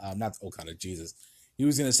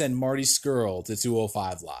was going to send Marty Scurll to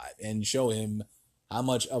 205 Live and show him how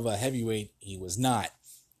much of a heavyweight he was not.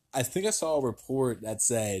 I think I saw a report that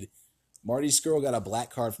said Marty Scurll got a black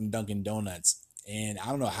card from Dunkin' Donuts, and I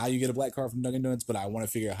don't know how you get a black card from Dunkin' Donuts, but I want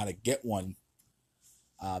to figure out how to get one.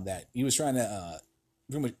 That he was trying to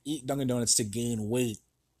pretty much eat Dunkin' Donuts to gain weight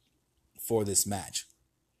for this match.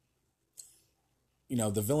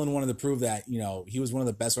 The villain wanted to prove that, he was one of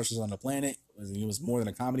the best wrestlers on the planet. He was more than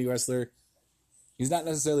a comedy wrestler. He's not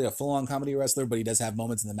necessarily a full-on comedy wrestler, but he does have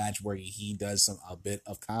moments in the match where he does a bit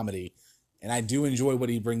of comedy, and I do enjoy what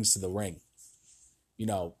he brings to the ring. You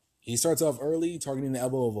know, he starts off early, targeting the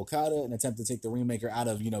elbow of Okada, an attempt to take the Rainmaker out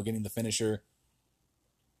of, getting the finisher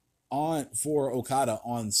on for Okada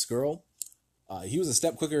on Skrull. He was a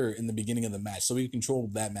step quicker in the beginning of the match, so he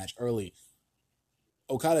controlled that match early.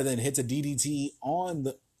 Okada then hits a DDT on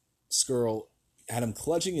the Skrull, had him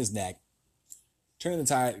clutching his neck, turning the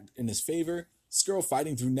tide in his favor. Skrull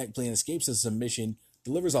fighting through neck play and escapes a submission,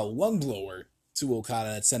 delivers a lung blower to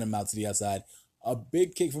Okada that sent him out to the outside. A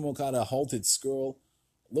big kick from Okada halted Skrull.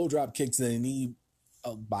 Low drop kick to the knee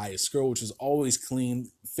by Skrull, which was always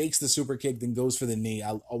clean. Fakes the super kick, then goes for the knee.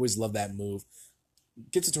 I always love that move.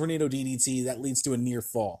 Gets a tornado DDT. That leads to a near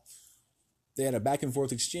fall. They had a back and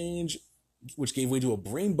forth exchange, which gave way to a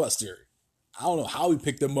brainbuster. I don't know how he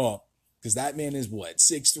picked him up, because that man is,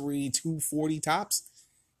 6'3", 240 tops?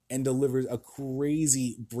 And delivers a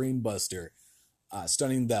crazy brainbuster,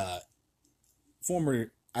 stunning the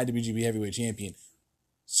former IWGP Heavyweight Champion.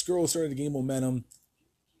 Skrull started to gain momentum.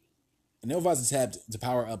 Nova's attempt to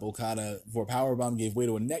power up Okada for a powerbomb gave way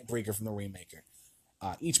to a neck breaker from the Rainmaker.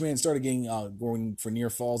 Each man started going for near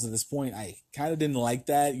falls at this point. I kind of didn't like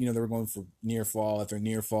that. They were going for near fall after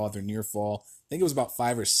near fall after near fall. I think it was about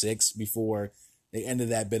 5 or 6 before they ended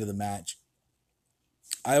that bit of the match.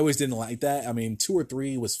 I always didn't like that. I mean, 2 or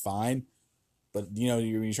 3 was fine, but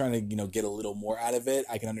you're trying to get a little more out of it.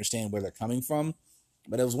 I can understand where they're coming from,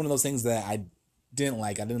 but it was one of those things that I didn't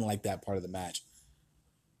like. I didn't like that part of the match.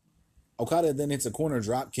 Okada then hits a corner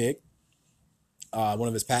drop kick, one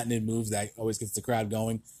of his patented moves that always gets the crowd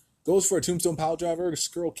going. Goes for a tombstone pile driver.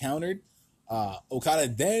 Skrull countered. Okada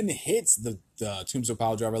then hits the tombstone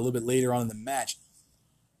pile driver a little bit later on in the match.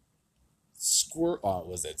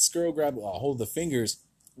 Skrull grabbed hold of the fingers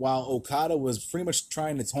while Okada was pretty much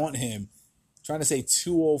trying to taunt him, trying to say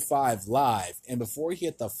 205 live. And before he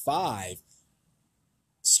hit the 5,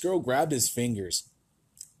 Skrull grabbed his fingers,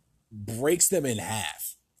 breaks them in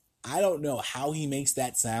half. I don't know how he makes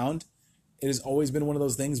that sound. It has always been one of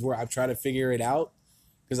those things where I've tried to figure it out,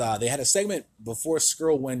 because they had a segment before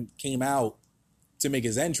Skrull came out to make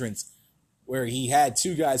his entrance where he had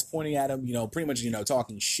 2 guys pointing at him, pretty much,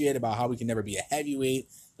 talking shit about how he can never be a heavyweight.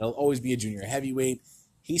 There'll always be a junior heavyweight.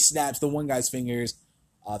 He snaps the one guy's fingers.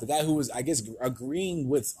 The guy who was, I guess, agreeing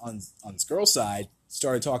with on Skrull's side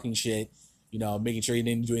started talking shit, making sure he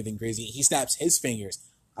didn't do anything crazy. He snaps his fingers.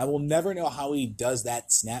 I will never know how he does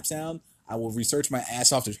that snap sound. I will research my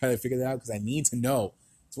ass off to try to figure that out, because I need to know.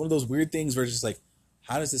 It's one of those weird things where it's just like,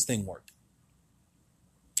 how does this thing work?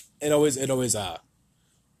 It always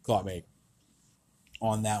caught me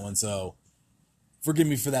on that one, so forgive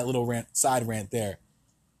me for that little side rant there.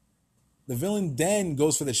 The villain then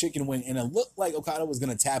goes for the chicken wing, and it looked like Okada was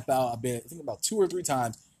going to tap out a bit. I think about 2 or 3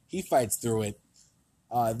 times. He fights through it.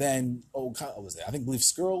 Then Okada, I believe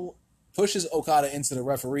Skrull pushes Okada into the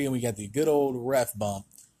referee, and we get the good old ref bump.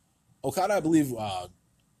 Okada, I believe,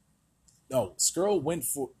 Skrull went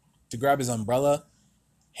to grab his umbrella,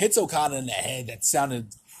 hits Okada in the head. That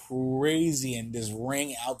sounded crazy and just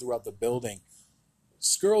rang out throughout the building.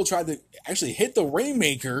 Skrull tried to actually hit the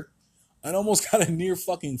Rainmaker and almost got a near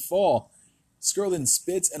fucking fall. Skrull then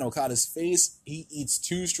spits in Okada's face. He eats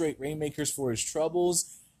 2 straight Rainmakers for his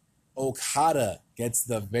troubles. Okada gets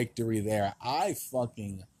the victory there. I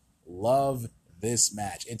fucking love this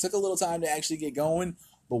match. It took a little time to actually get going,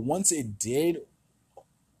 but once it did,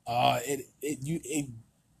 it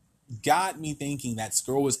got me thinking that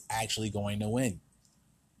Skrull was actually going to win.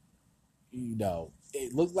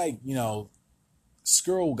 It looked like,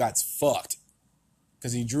 Skrull got fucked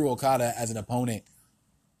because he drew Okada as an opponent,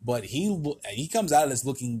 but he comes out of this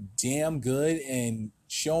looking damn good and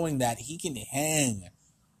showing that he can hang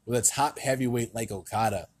with a top heavyweight like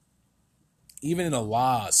Okada. Even in a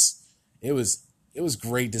loss, it was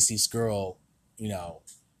great to see Skrull,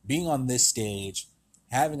 being on this stage,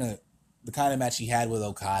 having the kind of match he had with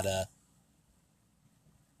Okada.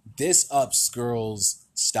 This ups Skrull's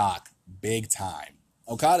stock big time.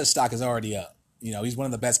 Okada's stock is already up. He's one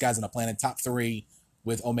of the best guys on the planet, top 3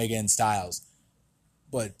 with Omega and Styles.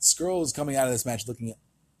 But Skrull is coming out of this match looking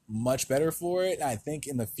much better for it. I think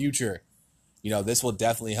in the future, this will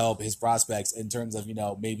definitely help his prospects in terms of,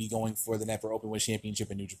 maybe going for the Never Openweight Championship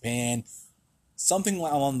in New Japan, something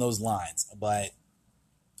along those lines. But,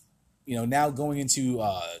 now going into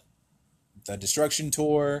the Destruction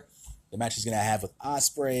Tour, the match he's going to have with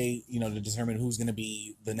Ospreay, to determine who's going to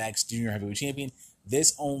be the next junior heavyweight champion.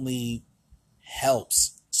 This only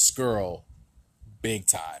helps Skrull big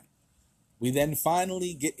time. We then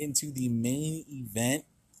finally get into the main event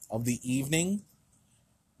of the evening.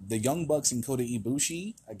 The Young Bucks and Kota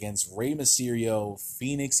Ibushi against Rey Mysterio,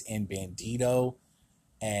 Phoenix, and Bandito.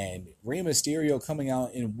 And Rey Mysterio coming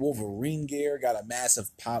out in Wolverine gear got a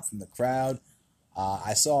massive pop from the crowd.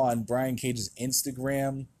 I saw on Brian Cage's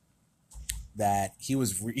Instagram that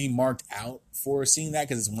he marked out for seeing that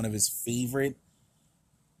because it's one of his favorite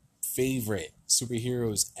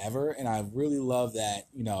superheroes ever. And I really love that,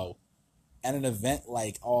 at an event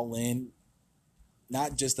like All In,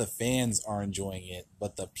 not just the fans are enjoying it,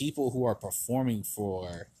 but the people who are performing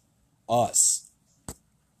for us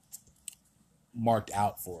marked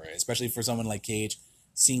out for it, especially for someone like Cage,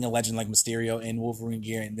 seeing a legend like Mysterio in Wolverine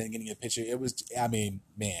gear and then getting a picture. It was,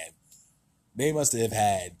 man, they must have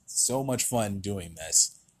had so much fun doing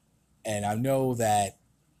this. And I know that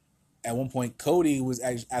at one point, Cody was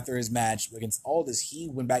after his match against Aldis, he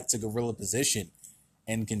went back to gorilla position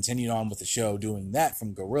and continued on with the show doing that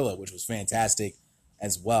from gorilla, which was fantastic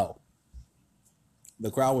as well. The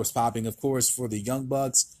crowd was popping, of course, for the Young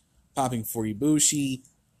Bucks, popping for Ibushi.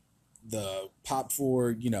 The pop for,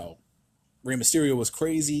 Rey Mysterio was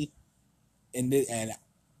crazy. And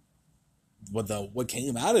what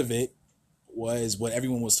came out of it was what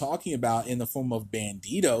everyone was talking about in the form of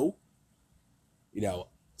Bandito.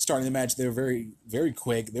 Starting the match, they were very, very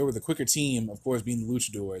quick. They were the quicker team, of course, being the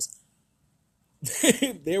Luchadors.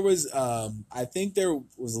 There was, I think there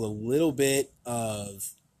was a little bit of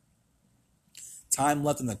time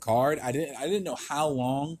left in the card. I didn't know how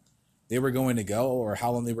long they were going to go or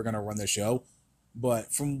how long they were going to run the show.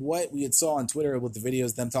 But from what we had saw on Twitter with the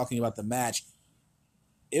videos, them talking about the match,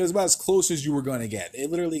 it was about as close as you were going to get. It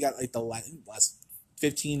literally got like the last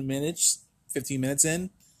 15 minutes in,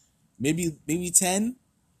 maybe 10.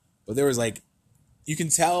 But there was you can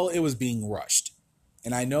tell it was being rushed.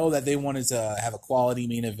 And I know that they wanted to have a quality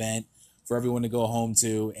main event for everyone to go home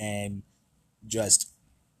to and just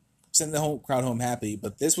send the whole crowd home happy.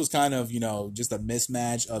 But this was kind of, just a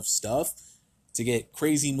mismatch of stuff to get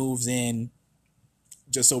crazy moves in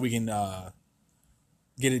just so we can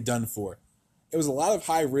get it done for. It was a lot of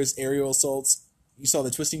high-risk aerial assaults. You saw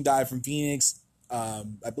the twisting dive from Phoenix.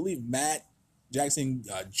 I believe Matt Jackson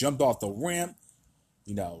jumped off the ramp,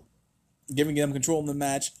 giving them control in the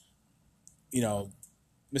match.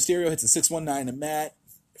 Mysterio hits a 619 to Matt.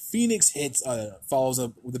 Phoenix follows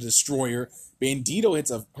up with a destroyer. Bandito hits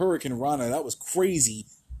a Hurricane Rana. That was crazy.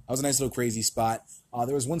 That was a nice little crazy spot.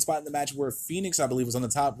 There was one spot in the match where Phoenix, I believe, was on the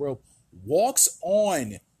top rope, walks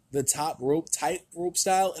on the top rope, tight rope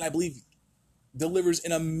style, and I believe delivers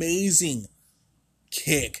an amazing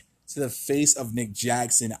kick to the face of Nick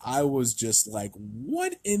Jackson. I was just like,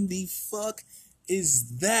 what in the fuck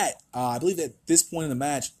is that? I believe at this point in the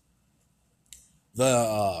match,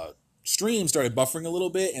 the stream started buffering a little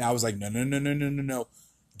bit, and I was like, no,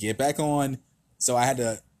 get back on. So I had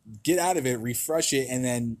to get out of it, refresh it, and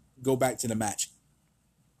then go back to the match.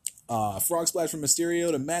 Frog splash from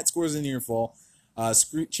Mysterio to Matt scores a near fall.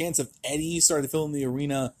 Chance of Eddie started filling the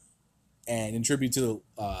arena, and in tribute to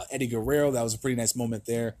Eddie Guerrero, that was a pretty nice moment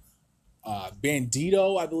there.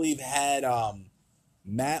 Bandito, I believe, had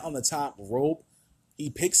Matt on the top rope. He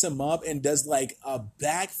picks him up and does a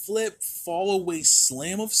backflip fall away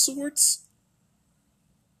slam of sorts.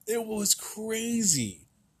 It was crazy.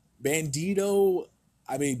 Bandito,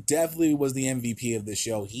 definitely was the MVP of the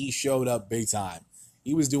show. He showed up big time.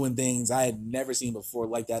 He was doing things I had never seen before,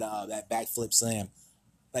 like that backflip slam.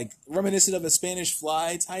 Reminiscent of a Spanish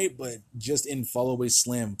fly type, but just in fall away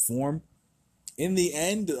slam form. In the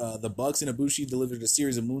end, the Bucks and Ibushi delivered a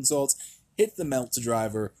series of moonsaults, hit the Meltzer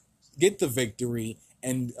driver, get the victory,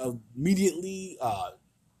 and immediately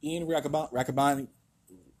Ian Rakabani,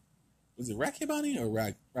 was it Rakabani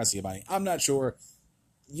or Raciabani? I'm not sure.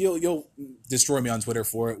 You'll destroy me on Twitter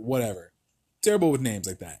for it. Whatever. Terrible with names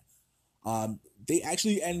like that. They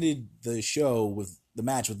actually ended the show with the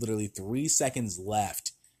match with literally 3 seconds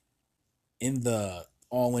left in the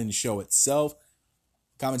All-In show itself.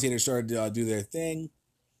 Commentators started to do their thing.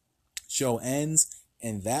 Show ends,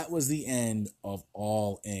 and that was the end of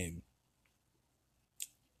All In.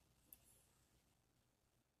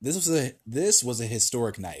 This was a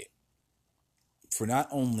historic night for not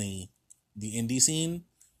only the indie scene,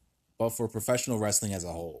 but for professional wrestling as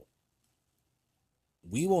a whole.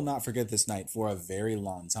 We will not forget this night for a very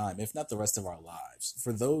long time, if not the rest of our lives.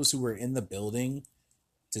 For those who were in the building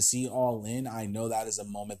to see All In, I know that is a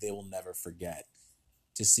moment they will never forget.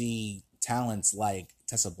 To see talents like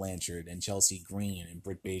Tessa Blanchard and Chelsea Green and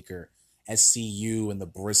Britt Baker, SCU and the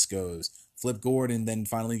Briscoes, Flip Gordon then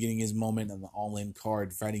finally getting his moment on the All-In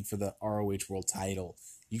card, fighting for the ROH World title.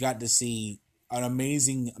 You got to see an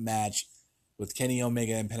amazing match with Kenny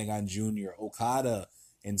Omega and Pentagon Jr., Okada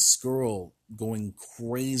and Skrull going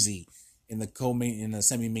crazy in the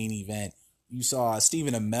semi-main event. You saw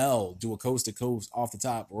Stephen Amell do a coast to coast off the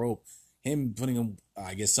top rope. Him putting him,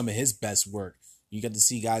 I guess, some of his best work. You got to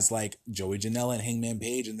see guys like Joey Janela and Hangman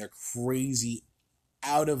Page and their crazy,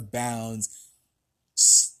 out of bounds,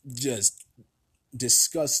 just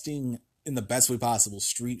disgusting in the best way possible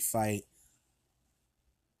street fight.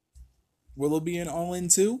 Will it be an All-In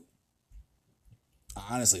 2?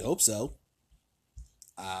 I honestly hope so.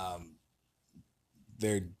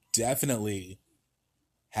 They're definitely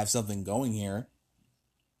have something going here.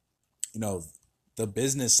 You know, the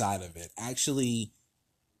business side of it, actually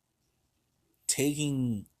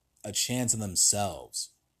taking a chance on themselves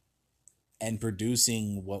and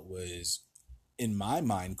producing what was, in my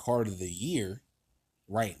mind, card of the year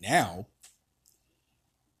right now.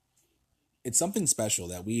 It's something special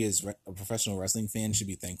that we as professional wrestling fans should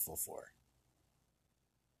be thankful for.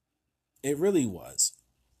 It really was.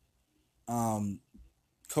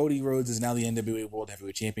 Cody Rhodes is now the NWA World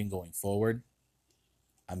Heavyweight Champion going forward.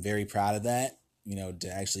 I'm very proud of that. You know, to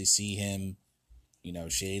actually see him, you know,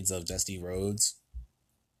 shades of Dusty Rhodes.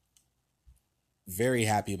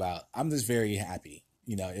 I'm just very happy.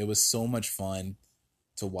 You know, it was so much fun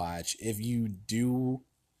to watch. If you do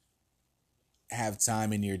have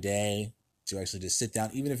time in your day to actually just sit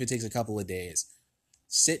down, even if it takes a couple of days,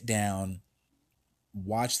 sit down,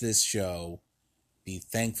 watch this show, be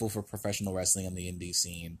thankful for professional wrestling on the indie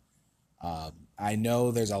scene. I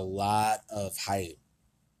know there's a lot of hype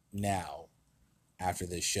now after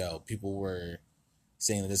this show. People were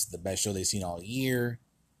saying that this is the best show they've seen all year.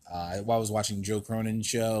 While I was watching Joe Cronin's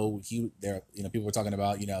show, people were talking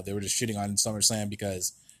about, they were just shitting on SummerSlam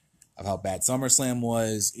because of how bad SummerSlam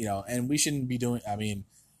was, and we shouldn't be doing. I mean,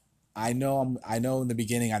 I know in the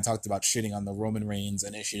beginning I talked about shitting on the Roman Reigns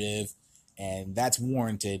initiative, and that's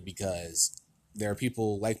warranted because there are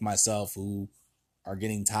people like myself who are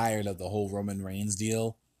getting tired of the whole Roman Reigns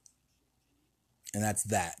deal, and that's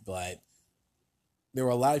that. But there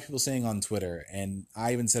were a lot of people saying on Twitter, and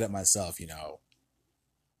I even said it myself,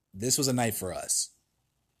 this was a night for us.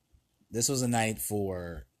 This was a night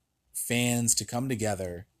for fans to come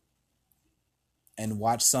together and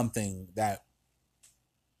watch something that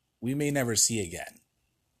we may never see again.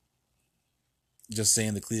 Just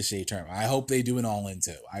saying the cliche term. I hope they do an All-In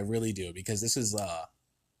too. I really do, because this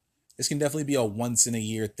can definitely be a once in a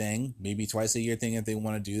year thing, maybe twice a year thing if they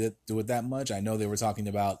want to do it that much. I know they were talking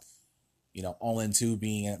about, All-In 2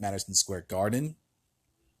 being at Madison Square Garden.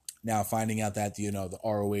 Now finding out that, the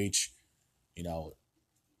ROH,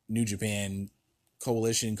 New Japan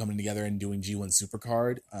coalition coming together and doing G1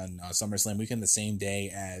 Supercard on SummerSlam weekend the same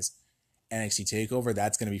day as NXT TakeOver,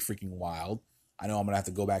 that's going to be freaking wild. I know I'm going to have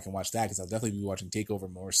to go back and watch that because I'll definitely be watching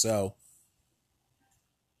TakeOver more so.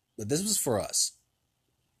 But this was for us.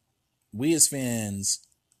 We as fans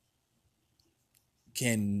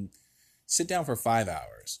can sit down for 5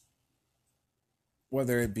 hours,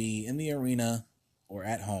 whether it be in the arena or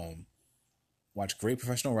at home, watch great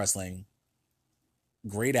professional wrestling,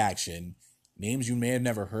 great action, names you may have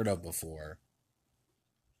never heard of before,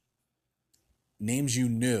 names you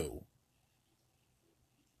knew,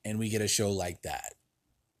 and we get a show like that.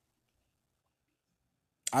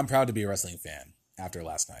 I'm proud to be a wrestling fan after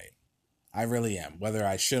last night. I really am. Whether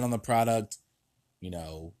I shit on the product,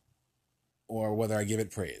 or whether I give it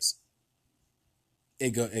praise.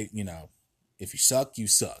 If you suck, you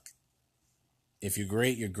suck. If you're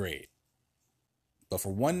great, you're great. But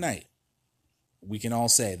for one night, we can all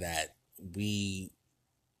say that we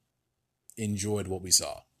enjoyed what we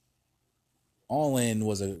saw. All In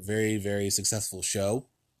was a very, very successful show.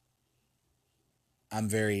 I'm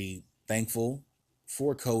very thankful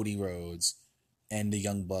for Cody Rhodes and the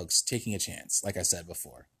Young Bucks taking a chance, like I said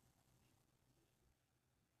before.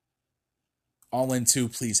 All In 2,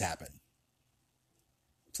 please happen.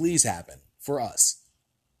 Please happen for us.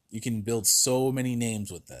 You can build so many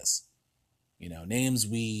names with this. Names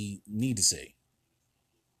we need to see.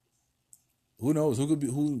 Who knows?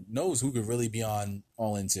 Who knows who could really be on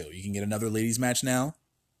All In 2? You can get another ladies match now.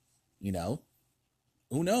 Who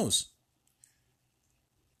knows?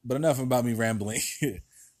 But enough about me rambling.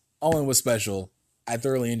 All In was special. I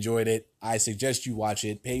thoroughly enjoyed it. I suggest you watch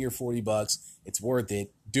it. Pay your $40. It's worth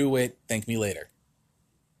it. Do it. Thank me later.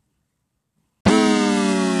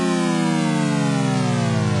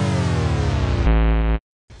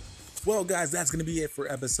 Well, guys, that's going to be it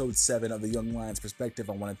for episode 7 of the Young Lions Perspective.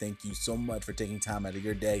 I want to thank you so much for taking time out of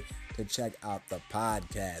your day to check out the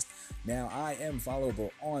podcast. Now, I am followable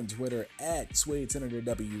on Twitter at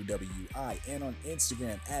SwadeSenatorWWI and on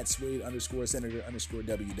Instagram at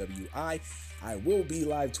Swade_Senator_WWI. I will be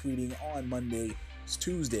live tweeting on Monday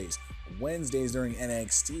Tuesdays, Wednesdays during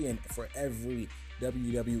NXT, and for every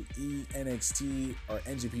WWE, NXT, or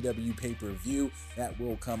NJPW pay-per-view that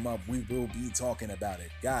will come up, we will be talking about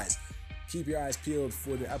it. Guys, keep your eyes peeled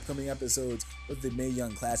for the upcoming episodes of the Mae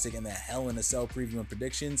Young Classic and the Hell in a Cell preview and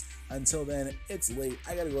predictions. Until then, it's late.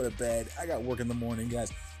 I gotta go to bed. I got work in the morning,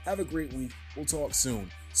 guys. Have a great week. We'll talk soon.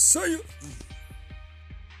 See ya!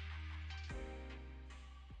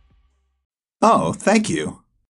 Oh, thank you.